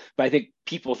CrossFit is. But I think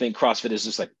people think CrossFit is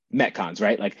just like Metcons,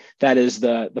 right? Like that is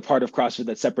the part of CrossFit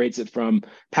that separates it from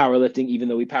powerlifting, even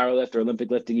though we powerlift, or Olympic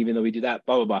lifting, even though we do that,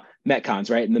 blah blah blah. Metcons,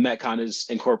 right? And the Metcon is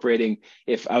incorporating.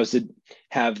 If I was to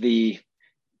have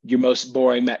your most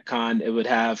boring Metcon, it would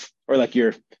have, or like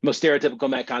your most stereotypical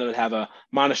Metcon, it would have a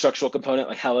monostructural component,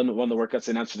 like Helen, one of the workouts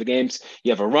they announced for the games.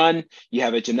 You have a run, you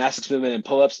have a gymnastics movement and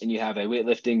pull-ups, and you have a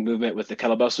weightlifting movement with the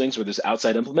kettlebell swings where there's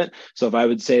outside implement. So if I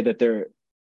would say that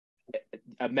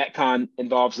a Metcon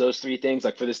involves those three things,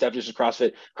 like for this definition of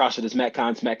CrossFit is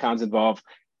Metcons. Metcons involve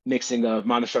mixing of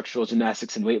monostructural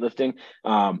gymnastics and weightlifting.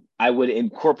 I would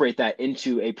incorporate that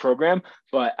into a program,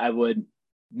 but I would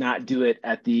not do it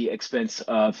at the expense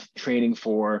of training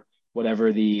for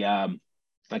whatever the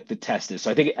like the test is.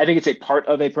 So I think it's a part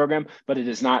of a program, but it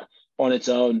is not on its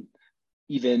own.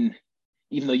 Even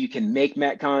though you can make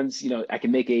Metcons, I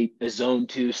can make a zone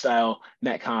 2 style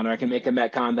Metcon, or I can make a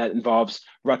Metcon that involves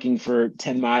rucking for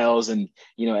 10 miles, and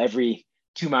every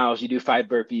 2 miles you do 5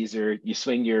 burpees, or you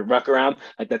swing your ruck around.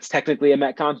 Like that's technically a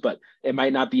Metcon, but it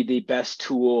might not be the best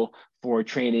tool for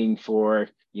training for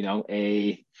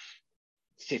a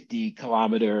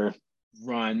 50-kilometer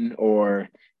run, or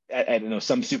I don't know,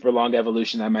 some super long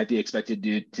evolution I might be expected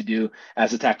to do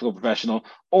as a tactical professional.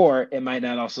 Or it might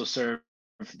not also serve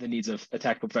the needs of a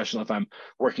tactical professional if I'm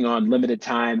working on limited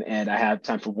time and I have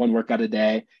time for one workout a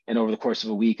day, and over the course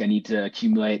of a week I need to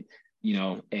accumulate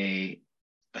a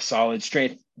solid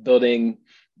strength building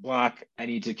block. I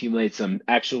need to accumulate some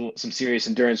serious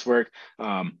endurance work.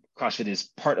 CrossFit is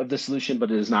part of the solution,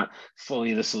 but it is not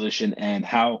fully the solution. And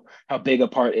how big a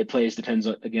part it plays depends,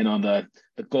 again, on the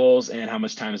goals and how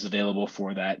much time is available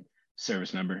for that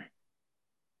service member.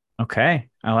 Okay,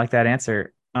 I like that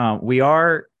answer. We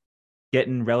are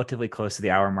getting relatively close to the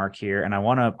hour mark here, and I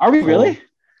want to. Are we really?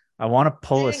 I want to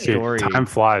pull a story. Time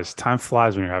flies. Time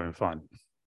flies when you're having fun.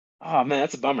 Oh man,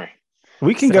 that's a bummer.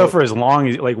 We can go for as long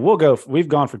as we'll go. We've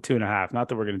gone for 2.5. Not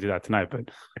that we're going to do that tonight, but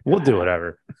we'll do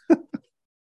whatever.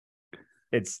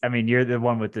 You're the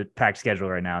one with the packed schedule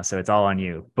right now, so it's all on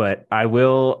you. But I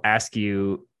will ask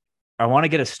you, I want to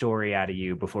get a story out of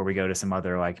you before we go to some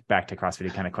other back to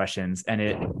CrossFit kind of questions. And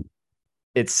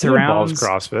it surrounds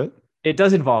CrossFit. It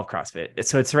does involve CrossFit.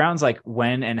 So it surrounds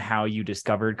when and how you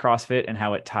discovered CrossFit and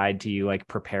how it tied to you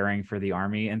preparing for the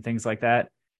Army and things like that.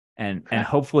 And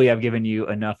hopefully I've given you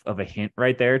enough of a hint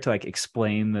right there to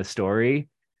explain the story.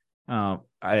 I'm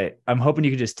hoping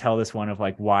you could just tell this one of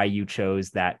why you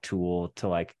chose that tool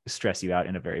to stress you out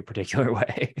in a very particular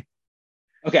way.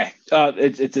 Okay.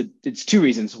 It's 2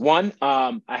 reasons. One,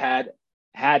 I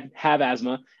have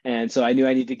asthma, and so I knew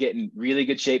I needed to get in really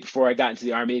good shape before I got into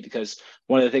the Army, because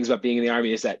one of the things about being in the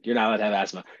Army is that you're not allowed to have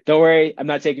asthma. Don't worry, I'm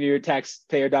not taking your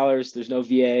taxpayer dollars. There's no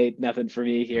VA, nothing for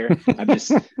me here. I'm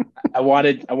just I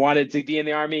wanted to be in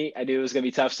the Army. I knew it was going to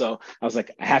be tough, so I was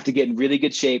like, I have to get in really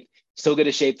good shape, so good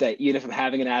a shape that even if I'm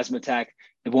having an asthma attack,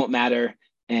 it won't matter.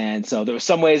 And so there were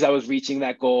some ways I was reaching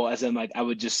that goal, as in I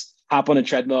would just hop on a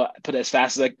treadmill, put it as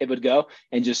fast as it would go,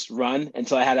 and just run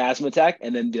until I had an asthma attack,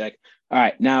 and then be like, all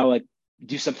right, now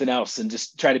do something else and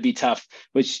just try to be tough,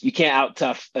 which you can't out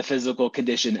tough a physical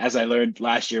condition, as I learned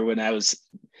last year when I was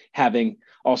having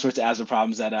all sorts of asthma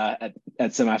problems at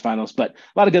semifinals. But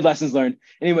a lot of good lessons learned.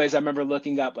 Anyways, I remember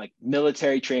looking up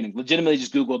military training, legitimately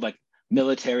just Googled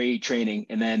military training,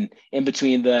 and then in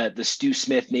between the Stu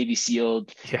Smith Navy SEAL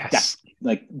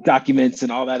documents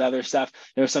and all that other stuff,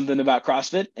 there was something about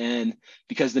CrossFit. And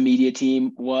because the media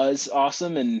team was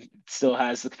awesome and still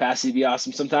has the capacity to be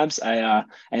awesome sometimes, I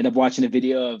ended up watching a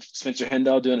video of Spencer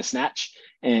Hendel doing a snatch,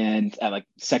 and at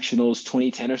sectionals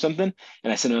 2010 or something,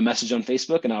 and I sent him a message on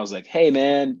Facebook, and I was like, hey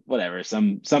man, whatever,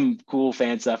 some cool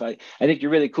fan stuff. I think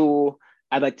you're really cool.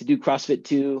 I'd like to do CrossFit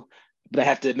too, but I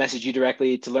have to message you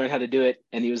directly to learn how to do it.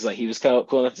 And he was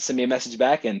cool enough to send me a message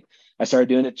back, and I started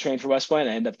doing it to train for West Point.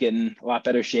 I ended up getting a lot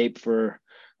better shape for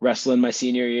wrestling my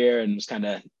senior year, and was kind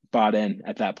of bought in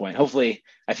at that point. Hopefully,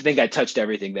 I think I touched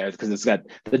everything there, because it's got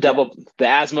the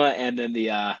asthma, and then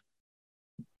the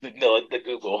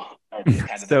Google.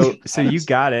 So you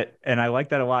got it. And I like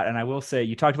that a lot. And I will say,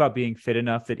 you talked about being fit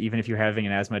enough that even if you're having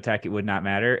an asthma attack, it would not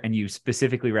matter. And you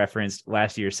specifically referenced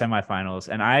last year's semifinals.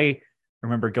 And I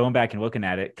remember going back and looking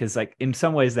at it, because in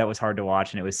some ways that was hard to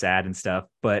watch and it was sad and stuff.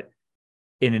 But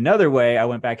in another way, I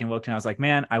went back and looked, and I was like,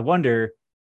 man, I wonder,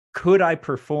 could I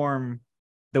perform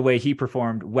the way he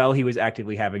performed while he was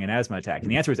actively having an asthma attack?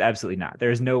 And the answer is absolutely not.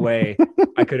 There's no way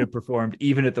I could have performed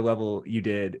even at the level you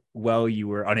did while you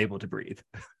were unable to breathe.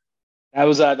 That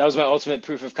was my ultimate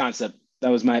proof of concept. That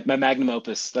was my magnum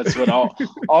opus. That's what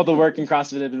all the work in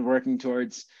CrossFit have been working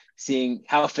towards, seeing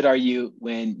how fit are you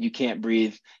when you can't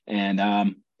breathe. And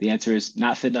the answer is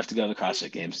not fit enough to go to the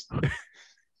CrossFit Games.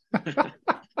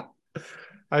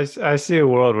 I see a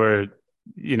world where,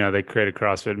 they create a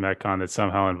CrossFit Metcon that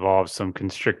somehow involves some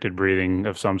constricted breathing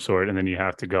of some sort, and then you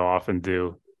have to go off and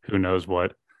do who knows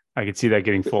what. I could see that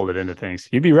getting folded into things.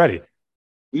 You'd be ready.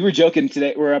 We were joking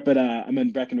today. We're up at I'm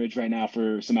in Breckenridge right now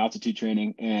for some altitude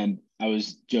training, and I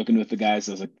was joking with the guys.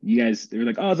 I was like, "You guys," they were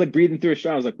like, "Oh, it's like breathing through a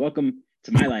straw." I was like, "Welcome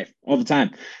to my life all the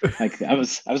time." Like I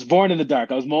was born in the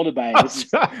dark. I was molded by it.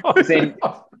 This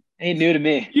ain't new to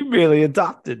me. You really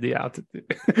adopted the altitude.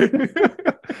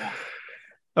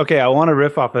 Okay, I want to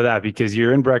riff off of that because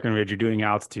you're in Breckenridge, you're doing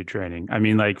altitude training. I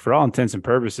mean, like, for all intents and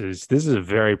purposes, this is a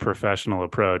very professional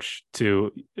approach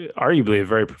to arguably a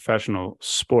very professional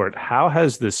sport. How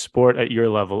has the sport at your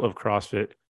level of CrossFit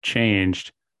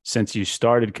changed since you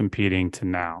started competing to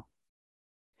now?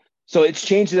 So it's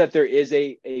changed that there is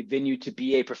a venue to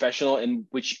be a professional, in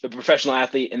which a professional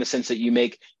athlete, in the sense that you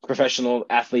make professional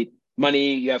athlete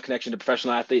money, you have connection to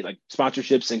professional athlete, like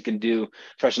sponsorships, and can do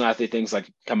professional athlete things like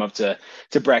come up to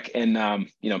Breck and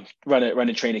run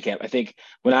a training camp. I think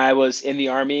when I was in the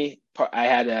Army, I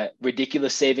had a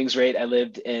ridiculous savings rate. I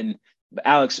lived in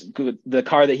Alex, the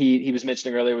car that he was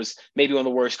mentioning earlier was maybe one of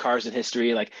the worst cars in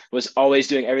history. Like, was always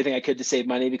doing everything I could to save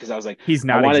money because I was like, he's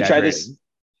not I want to try exaggerating.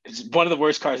 this. It's one of the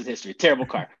worst cars in history. Terrible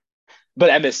car. But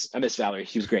I miss Valerie.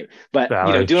 She was great. But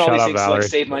Valerie, doing all these shout out things to Valerie. like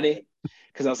save money,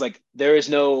 because I was like, there is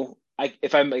no,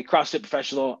 if I'm a CrossFit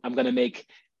professional, I'm gonna make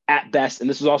at best, and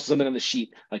this was also something on the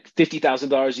sheet, like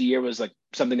 $50,000 a year was like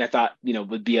something I thought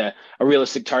would be a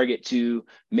realistic target to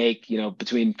make,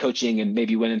 between coaching and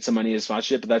maybe winning some money as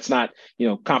sponsorship. But that's not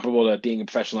comparable to being a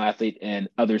professional athlete in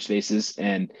other spaces,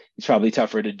 and it's probably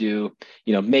tougher to do,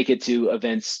 make it to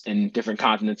events in different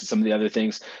continents and some of the other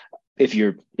things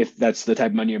if that's the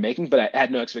type of money you're making. But I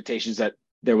had no expectations that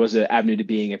there was an avenue to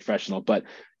being a professional. But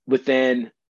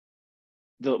within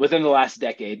the last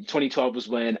decade, 2012 was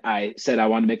when I said I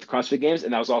wanted to make the CrossFit Games,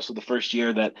 and that was also the first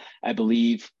year that I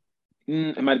believe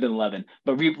it might have been 11,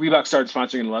 but Reebok started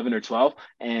sponsoring in 11 or 12,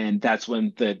 and that's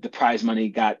when the prize money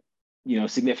got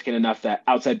significant enough that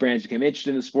outside brands became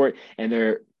interested in the sport, and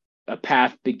a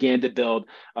path began to build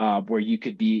where you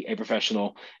could be a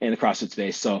professional in the CrossFit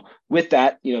space. So with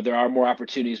that, there are more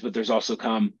opportunities, but there's also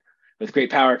with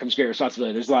great power comes great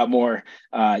responsibility. There's a lot more,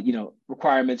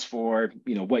 requirements for,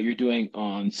 what you're doing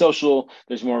on social.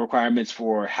 There's more requirements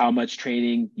for how much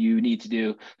training you need to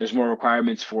do. There's more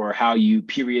requirements for how you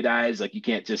periodize. Like, you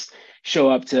can't just show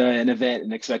up to an event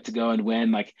and expect to go and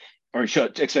win,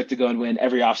 expect to go and win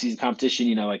every offseason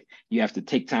competition. Like, you have to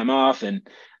take time off, and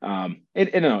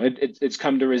it's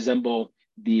come to resemble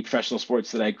the professional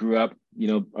sports that I grew up,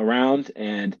 around.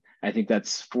 And I think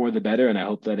that's for the better, and I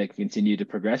hope that it can continue to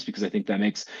progress, because I think that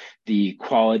makes the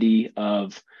quality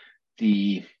of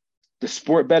the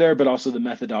sport better, but also the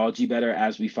methodology better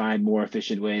as we find more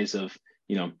efficient ways of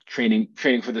training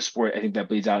for the sport. I think that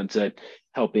bleeds out into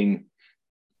helping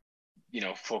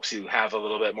folks who have a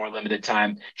little bit more limited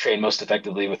time train most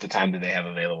effectively with the time that they have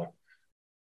available.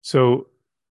 So,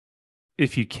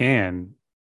 if you can,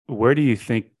 where do you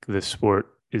think the sport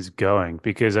is going?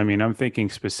 Because I'm thinking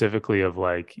specifically of,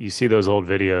 like, you see those old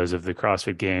videos of the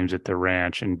CrossFit Games at the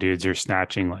ranch, and dudes are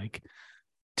snatching like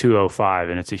 205,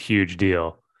 and it's a huge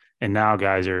deal. And now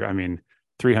guys are,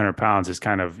 300 pounds is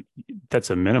that's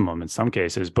a minimum in some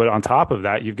cases. But on top of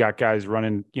that, you've got guys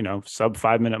running, sub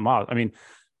 5-minute miles.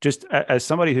 Just as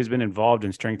somebody who's been involved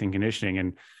in strength and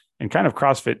conditioning and kind of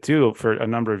CrossFit too for a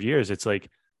number of years, it's like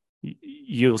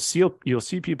you'll see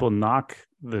people knock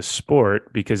the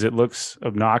sport because it looks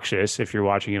obnoxious if you're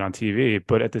watching it on TV,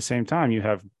 but at the same time you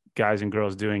have guys and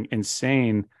girls doing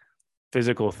insane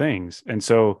physical things. And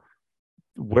so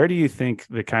where do you think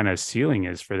the kind of ceiling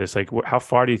is for this? Like, how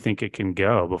far do you think it can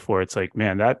go before it's like,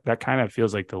 man, that kind of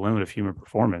feels like the limit of human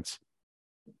performance?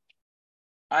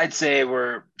 I'd say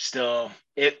we're still,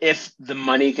 if the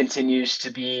money continues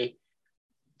to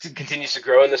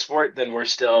grow in the sport, then we're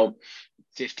still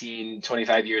 15,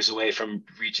 25 years away from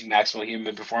reaching maximal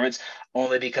human performance,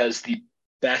 only because the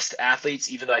best athletes,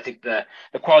 even though I think the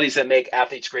qualities that make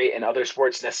athletes great in other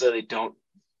sports necessarily don't,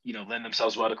 lend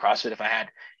themselves well to CrossFit. If I had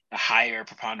a higher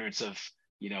preponderance of,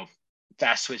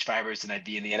 fast twitch fibers, than I'd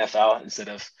be in the NFL instead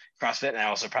of CrossFit. And I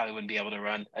also probably wouldn't be able to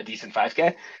run a decent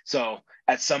 5K. So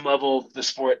at some level, the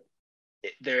sport,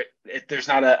 there's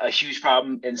not a huge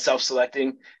problem in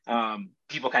self-selecting.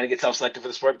 People kind of get self-selected for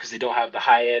the sport because they don't have the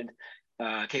high-end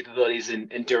capabilities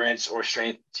in endurance or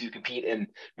strength to compete in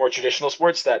more traditional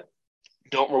sports that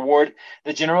don't reward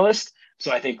the generalist.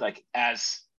 So I think, like,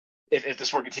 as if the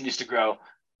sport continues to grow,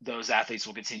 those athletes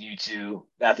will continue to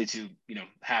the athletes who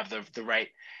have the right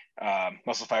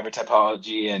muscle fiber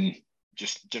typology and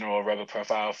just general aerobic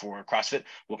profile for CrossFit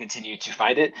will continue to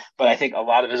find it. But I think a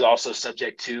lot of it is also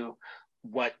subject to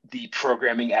what the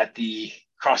programming at the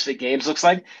CrossFit Games looks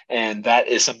like, and that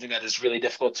is something that is really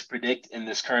difficult to predict in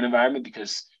this current environment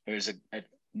because there's a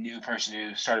new person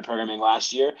who started programming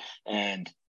last year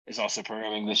and is also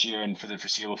programming this year and for the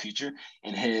foreseeable future.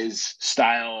 And his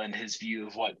style and his view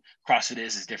of what CrossFit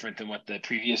is different than what the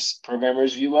previous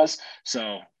programmer's view was.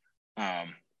 So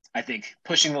I think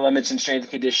pushing the limits in strength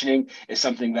and conditioning is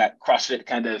something that CrossFit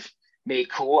kind of made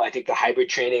cool. I think the hybrid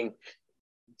training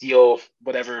deal,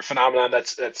 whatever phenomenon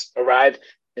that's arrived,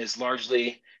 is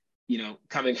largely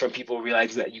coming from people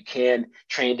realizing that you can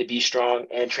train to be strong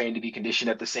and train to be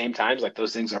conditioned at the same times. Like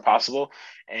those things are possible,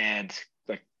 and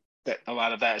like that a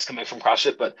lot of that is coming from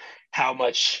CrossFit. But how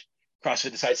much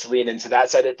CrossFit decides to lean into that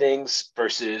side of things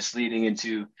versus leading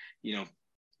into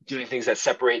doing things that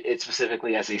separate it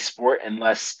specifically as a sport and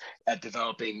less at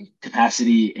developing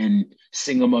capacity in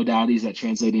single modalities that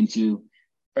translate into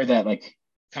or that like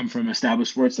come from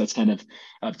established sports, that's kind of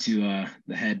up to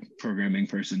the head programming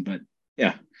person. But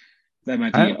yeah, that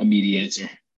might be a meaty answer.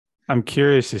 I'm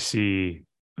curious to see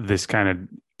this kind of,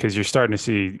 because you're starting to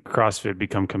see CrossFit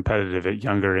become competitive at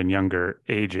younger and younger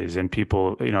ages and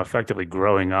people, effectively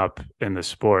growing up in the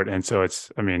sport. And so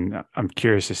I'm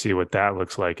curious to see what that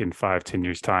looks like in 5-10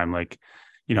 years time. Like,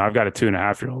 I've got a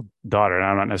 2.5-year-old daughter and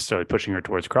I'm not necessarily pushing her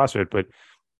towards CrossFit, but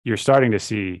you're starting to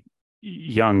see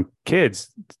young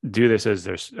kids do this as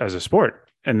a sport.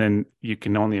 And then you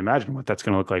can only imagine what that's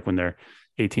going to look like when they're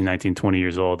 18, 19, 20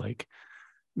 years old. Like,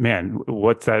 man,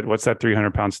 what's that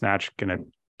 300-pound snatch going to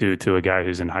do to a guy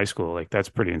who's in high school? Like, that's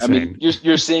pretty insane. I mean,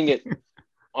 you're seeing it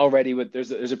already with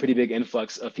there's a pretty big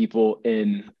influx of people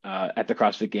in at the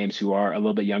CrossFit Games who are a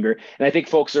little bit younger, and I think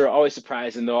folks are always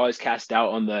surprised and they'll always cast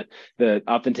doubt on the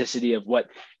authenticity of what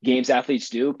games athletes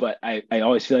do. But I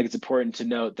always feel like it's important to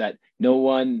note that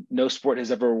no sport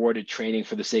has ever awarded training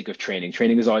for the sake of training.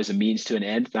 Training is always a means to an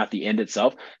end, not the end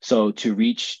itself. So to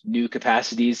reach new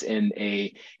capacities in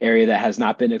a area that has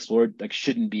not been explored, like,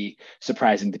 shouldn't be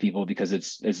surprising to people because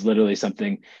it's literally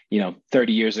something,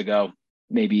 30 years ago,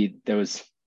 maybe there was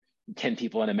 10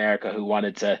 people in America who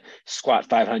wanted to squat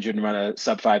 500 and run a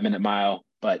sub 5-minute mile.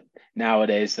 But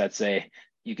nowadays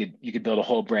you could build a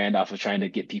whole brand off of trying to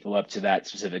get people up to that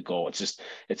specific goal.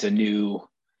 It's a new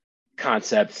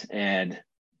concept. And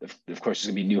of course, there's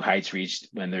gonna be new heights reached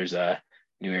when there's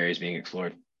new areas being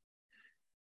explored.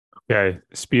 Okay.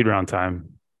 Speed round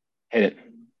time. Hit it.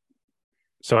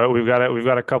 So we've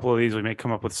got a couple of these. We may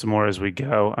come up with some more as we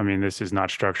go. I mean, this is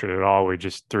not structured at all. We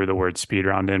just threw the word speed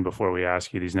round in before we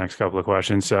ask you these next couple of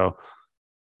questions. So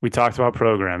we talked about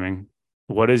programming.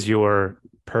 What is your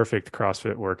perfect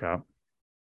CrossFit workout?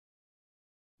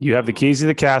 You have the keys to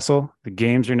the castle. The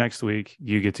games are next week.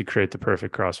 You get to create the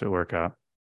perfect CrossFit workout.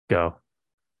 Go.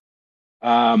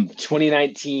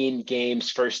 2019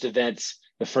 games, first event,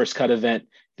 the first cut event.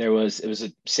 It was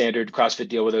a standard CrossFit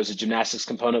deal where there was a gymnastics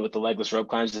component with the legless rope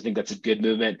climbs. I think that's a good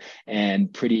movement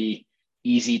and pretty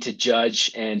easy to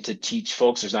judge and to teach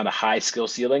folks. There's not a high skill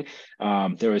ceiling.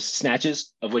 There was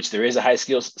snatches, of which there is a high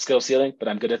skill ceiling, but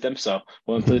I'm good at them, so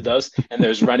we'll include those. And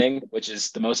there's running, which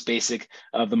is the most basic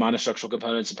of the monostructural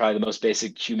components and probably the most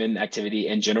basic human activity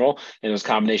in general. And it was a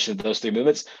combination of those three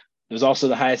movements. It was also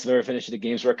the highest I've ever finished at a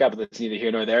games workout, but that's neither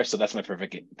here nor there. So that's my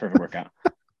perfect workout.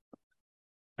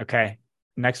 Okay.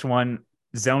 Next one,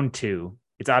 zone 2.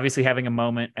 It's obviously having a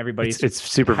moment. Everybody's it's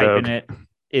super hyping vogue.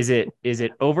 it. Is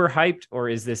it overhyped, or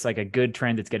is this like a good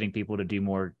trend that's getting people to do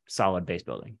more solid base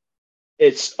building?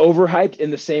 It's overhyped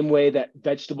in the same way that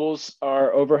vegetables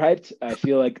are overhyped. I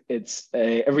feel like it's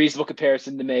a reasonable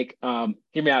comparison to make.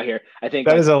 Hear me out here. I think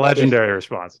that is a legendary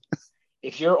response.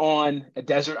 If you're on a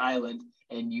desert island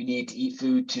and you need to eat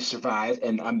food to survive,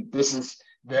 and this is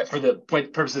for the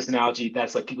purpose of this analogy,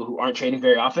 that's like people who aren't training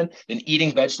very often, then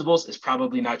eating vegetables is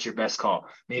probably not your best call.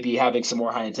 Maybe having some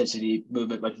more high intensity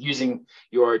movement, like using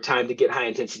your time to get high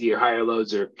intensity or higher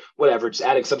loads or whatever, just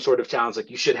adding some sort of challenge. Like,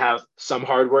 you should have some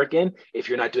hard work in if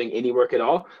you're not doing any work at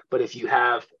all. But if you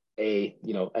have a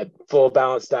full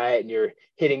balanced diet and you're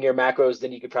hitting your macros,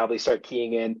 then you could probably start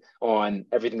keying in on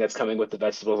everything that's coming with the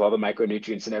vegetables, all the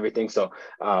micronutrients and everything. So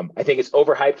I think it's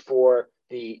overhyped for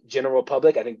the general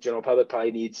public. I think general public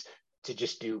probably needs to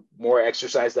just do more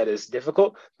exercise that is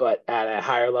difficult, but at a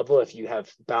higher level, if you have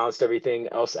balanced everything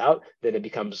else out, then it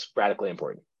becomes radically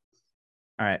important.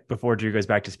 All right. Before Drew goes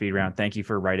back to speed round, thank you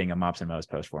for writing a Mops and Mo's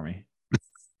post for me.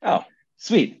 Oh,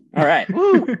 sweet. All right.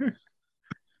 Woo.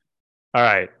 All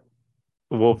right.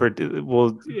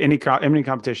 any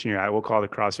competition you're at, we'll call the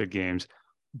CrossFit Games.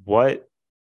 What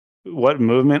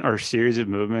movement or series of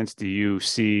movements do you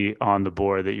see on the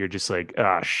board that you're just like,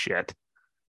 ah, shit?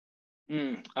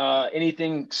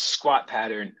 Anything squat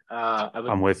pattern.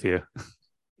 I'm with you.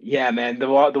 Yeah, man. The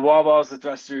wall balls, the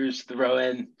thrusters, the row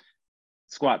in,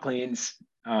 squat cleans.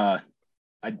 I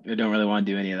don't really want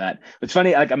to do any of that. It's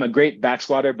funny, like I'm a great back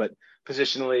squatter, but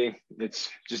positionally, it's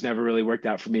just never really worked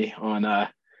out for me on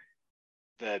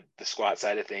the squat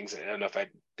side of things. I don't know if I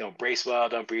don't brace well,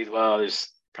 don't breathe well. There's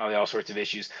probably all sorts of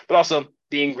issues, but also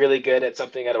being really good at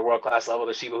something at a world-class level.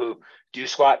 There's people who do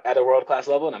squat at a world-class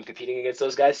level, and I'm competing against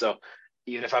those guys. So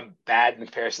even if I'm bad in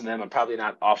comparison to them, I'm probably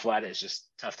not awful at it. It's just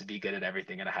tough to be good at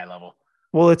everything at a high level.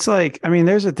 Well, it's like, I mean,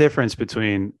 there's a difference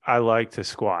between I like to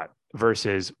squat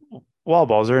versus wall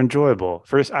balls are enjoyable.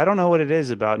 First, I don't know what it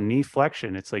is about knee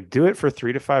flexion. It's like, do it for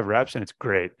 3 to 5 reps and it's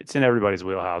great. It's in everybody's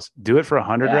wheelhouse. Do it for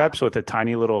 100 reps with a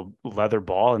tiny little leather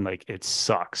ball and like, it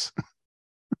sucks.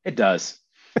 It does.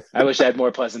 I wish I had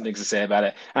more pleasant things to say about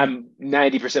it. I'm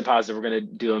 90% positive we're going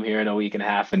to do them here in a week and a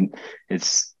half, and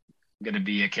it's going to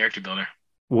be a character builder.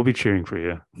 We'll be cheering for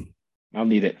you. I'll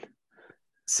need it.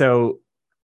 So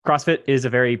CrossFit is a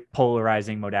very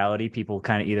polarizing modality. People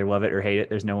kind of either love it or hate it.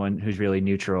 There's no one who's really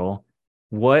neutral.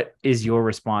 What is your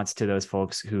response to those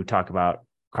folks who talk about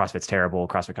CrossFit's terrible,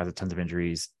 CrossFit causes tons of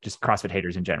injuries, just CrossFit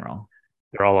haters in general?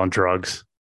 They're all on drugs.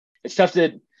 It's tough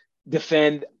to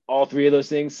defend all three of those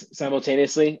things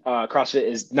simultaneously. CrossFit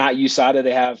is not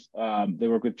USADA. They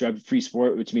work with drug-free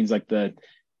sport, which means like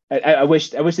I wish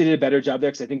they did a better job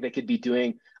there, because I think they could be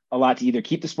doing a lot to either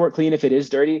keep the sport clean if it is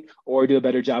dirty, or do a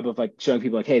better job of like showing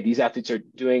people like, hey, these athletes are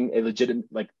doing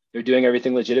they're doing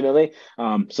everything legitimately.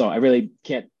 So I really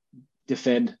can't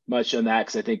defend much on that,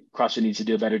 because I think CrossFit needs to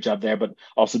do a better job there, but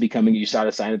also becoming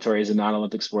USADA signatory as a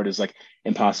non-Olympic sport is like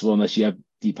impossible unless you have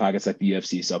deep pockets like the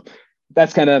UFC. So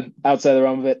that's kind of outside the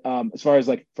realm of it. As far as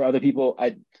like for other people,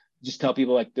 I just tell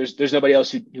people like there's nobody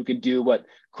else who can do what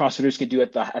CrossFitters can do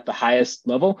at the highest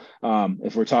level.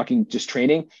 If we're talking just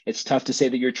training, it's tough to say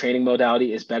that your training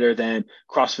modality is better than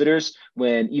CrossFitters,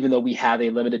 when even though we have a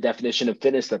limited definition of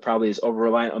fitness that probably is over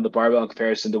reliant on the barbell in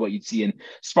comparison to what you'd see in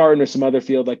Spartan or some other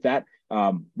field like that.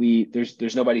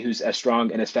 There's nobody who's as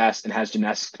strong and as fast and has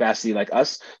gymnastics capacity like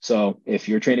us. So if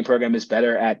your training program is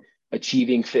better at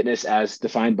achieving fitness as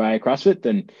defined by CrossFit,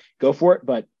 then go for it.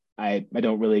 But I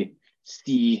don't really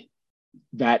see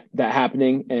that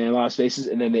happening in a lot of spaces.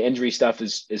 And then the injury stuff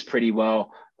is pretty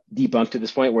well debunked to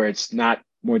this point, where it's not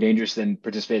more dangerous than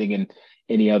participating in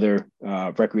any other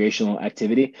recreational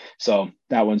activity. So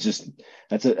that one's just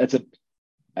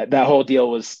that whole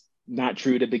deal was not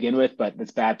true to begin with, but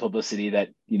it's bad publicity that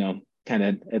kind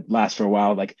of it lasts for a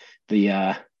while. Like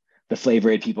the Flavor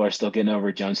Aid people are still getting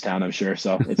over Jonestown, I'm sure.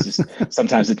 So it's just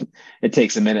sometimes it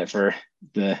takes a minute for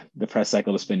the press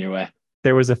cycle to spin your way.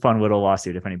 There was a fun little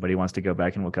lawsuit if anybody wants to go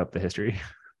back and look up the history.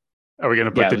 Are we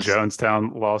going to put the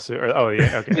Jonestown lawsuit? Oh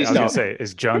yeah, okay. I was going to say,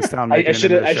 is Jonestown? I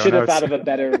should have thought of a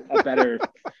better.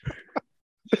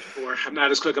 Or I'm not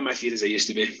as quick on my feet as I used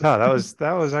to be. No,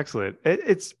 that was excellent.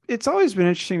 It's always been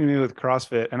interesting to me with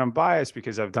CrossFit, and I'm biased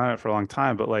because I've done it for a long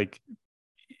time. But like,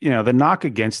 the knock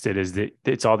against it is that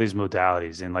it's all these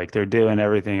modalities and like they're doing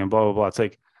everything and blah blah blah. It's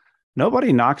like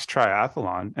nobody knocks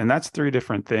triathlon, and that's 3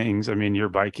 different things. I mean, you're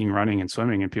biking, running, and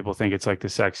swimming, and people think it's like the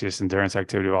sexiest endurance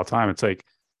activity of all time. It's like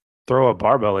throw a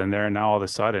barbell in there, and now all of a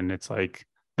sudden it's like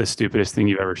the stupidest thing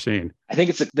you've ever seen. I think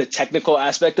it's the technical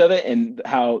aspect of it, and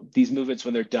how these movements,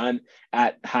 when they're done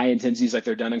at high intensities like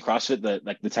they're done in CrossFit,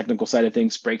 the technical side of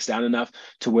things breaks down enough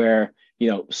to where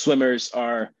swimmers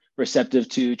are receptive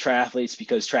to triathletes,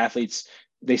 because triathletes,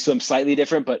 they swim slightly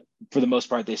different, but for the most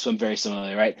part, they swim very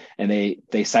similarly, right? And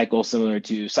they cycle similar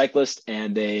to cyclists,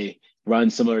 and they run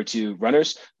similar to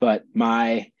runners. But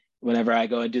whenever I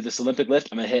go and do this Olympic lift,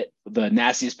 I'm going to hit the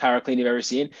nastiest power clean you've ever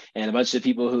seen. And a bunch of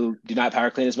people who do not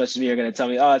power clean as much as me are going to tell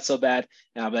me, oh, it's so bad.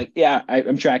 And I'll be like, yeah,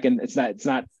 I'm tracking. It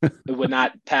would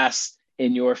not pass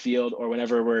in your field. Or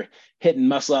whenever we're hitting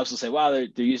muscle ups, we'll say, wow, they're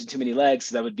using too many legs.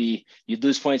 So that would be, you'd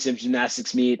lose points in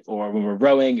gymnastics meet. Or when we're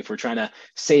rowing, if we're trying to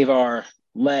save our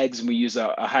legs and we use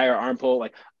a higher arm pull,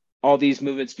 like all these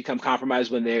movements become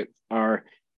compromised when they are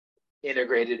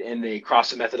integrated in the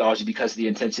CrossFit methodology, because of the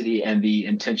intensity and the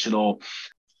intentional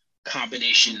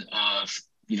combination of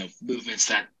movements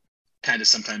that kind of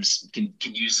sometimes can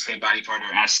use the same body part,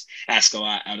 or ask a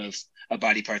lot out of a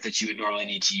body part that you would normally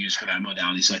need to use for that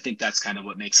modality. So I think that's kind of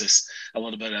what makes us a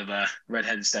little bit of a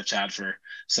redheaded stepchild for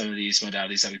some of these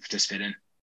modalities that we participate in.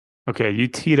 Okay, you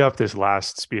teed up this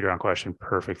last speedrun question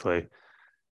perfectly.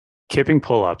 Kipping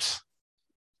pull-ups.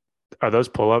 Are those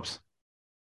pull-ups?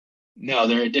 No,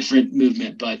 they're a different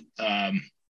movement, but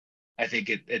I think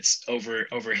it's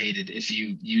overhated if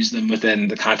you use them within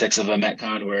the context of a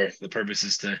Metcon where the purpose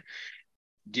is to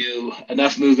do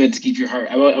enough movement to keep your heart.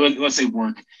 I won't say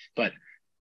work, but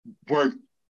work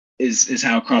is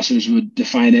how CrossFitters would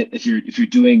define it. If you're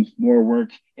doing more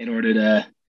work in order to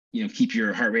keep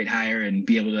your heart rate higher and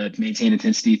be able to maintain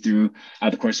intensity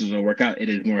throughout the course of a workout, it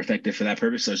is more effective for that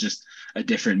purpose. So it's just a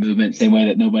different movement. Same way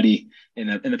that nobody in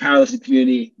the powerlifting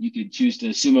community, you could choose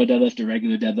to sumo deadlift or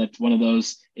regular deadlift. One of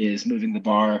those is moving the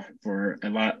bar for a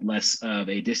lot less of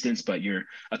a distance, but you're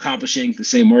accomplishing the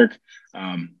same work.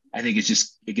 I think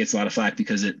it gets a lot of flack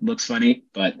because it looks funny,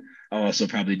 but I'll also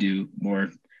probably do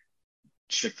more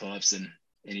strict pull-ups than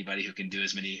anybody who can do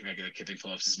as many regular kipping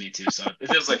pull-ups as me too. So it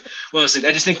feels like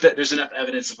I just think that there's enough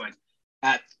evidence of like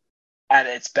at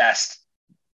its best,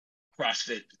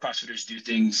 CrossFitters do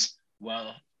things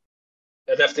well,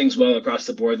 enough things well across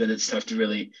the board that it's tough to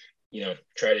really,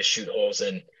 try to shoot holes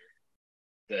in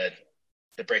the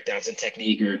breakdowns in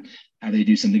technique or how they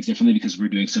do some things differently because we're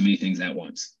doing so many things at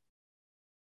once.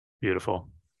 Beautiful.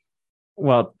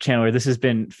 Well, Chandler, this has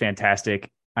been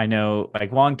fantastic. I know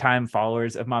like longtime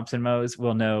followers of Mops and Mo's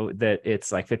will know that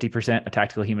it's like 50% a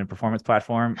tactical human performance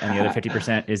platform and the other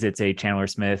 50% is it's a Chandler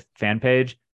Smith fan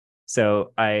page.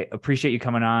 So I appreciate you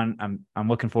coming on. I'm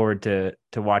looking forward to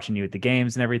watching you at the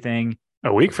games and everything.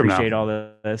 A week from now. Appreciate all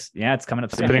this. Yeah, it's coming up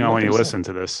soon. Depending on when you listen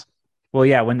to this. Well,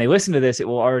 yeah, when they listen to this, it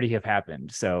will already have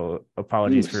happened. So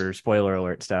apologies for spoiler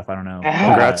alert stuff. I don't know.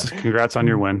 Congrats on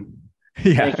your win.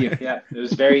 Yeah. Thank you. Yeah, it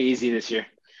was very easy this year.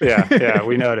 Yeah,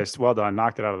 we noticed. Well done.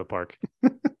 Knocked it out of the park.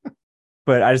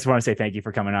 But I just want to say thank you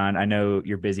for coming on. I know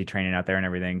you're busy training out there and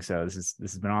everything, so this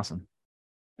has been awesome.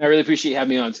 I really appreciate you having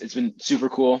me on. It's been super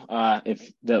cool.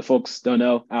 If the folks don't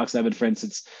know, Alex and I've been friends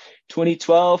since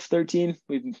 2012, 13.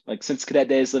 We've since cadet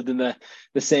days lived in the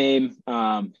same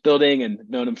building and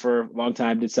known him for a long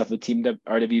time. Did stuff with Team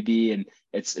RWB, and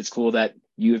it's cool that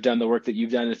you have done the work that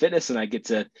you've done in fitness, and I get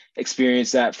to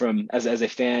experience that from as a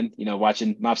fan.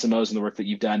 Watching Mops and Mo's and the work that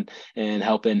you've done and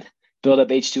helping build up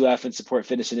H2F and support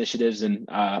fitness initiatives and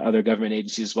other government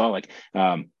agencies as well.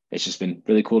 It's just been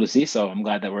really cool to see. So I'm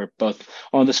glad that we're both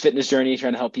on this fitness journey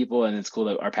trying to help people. And it's cool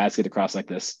that our paths get across like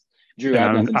this. Drew,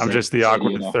 I'm just the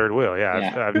awkward third wheel. Yeah.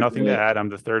 I have nothing to add. I'm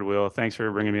the third wheel. Thanks for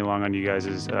bringing me along on you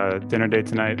guys' dinner date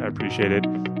tonight. I appreciate it.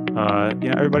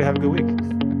 Everybody have a good week.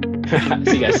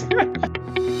 See you guys.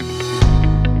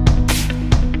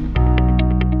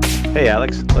 Hey,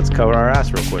 Alex, let's cover our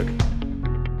ass real quick.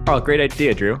 Oh, great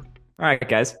idea, Drew. All right,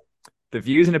 guys. The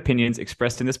views and opinions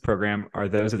expressed in this program are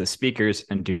those of the speakers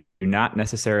and do not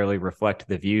necessarily reflect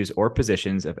the views or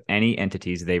positions of any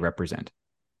entities they represent.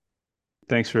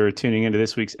 Thanks for tuning into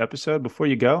this week's episode. Before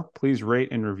you go, please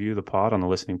rate and review the pod on the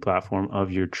listening platform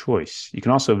of your choice. You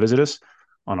can also visit us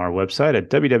on our website at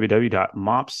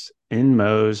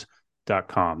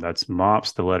www.mopsinmos.com. That's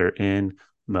mops, the letter N,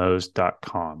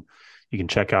 mos.com. You can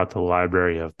check out the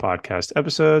library of podcast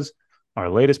episodes, our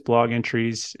latest blog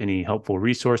entries, any helpful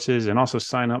resources, and also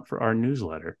sign up for our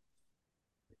newsletter.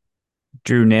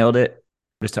 Drew nailed it.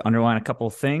 Just to underline a couple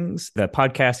of things, the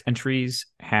podcast entries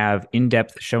have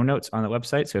in-depth show notes on the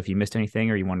website. So if you missed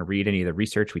anything or you want to read any of the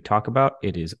research we talk about,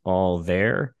 it is all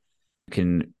there. You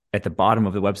can, at the bottom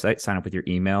of the website, sign up with your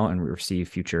email and receive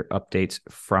future updates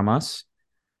from us.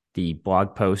 The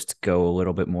blog posts go a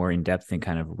little bit more in depth in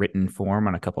kind of written form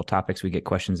on a couple of topics we get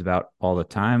questions about all the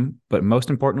time. But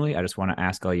most importantly, I just want to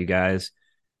ask all you guys,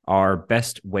 our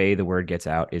best way the word gets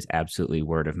out is absolutely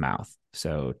word of mouth.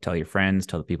 So tell your friends,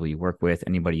 tell the people you work with,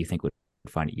 anybody you think would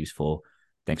find it useful.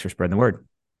 Thanks for spreading the word.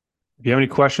 If you have any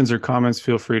questions or comments,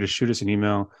 feel free to shoot us an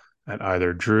email at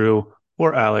either Drew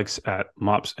or Alex at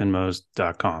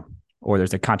mopsandmos.com. Or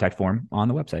there's a contact form on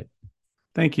the website.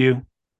 Thank you.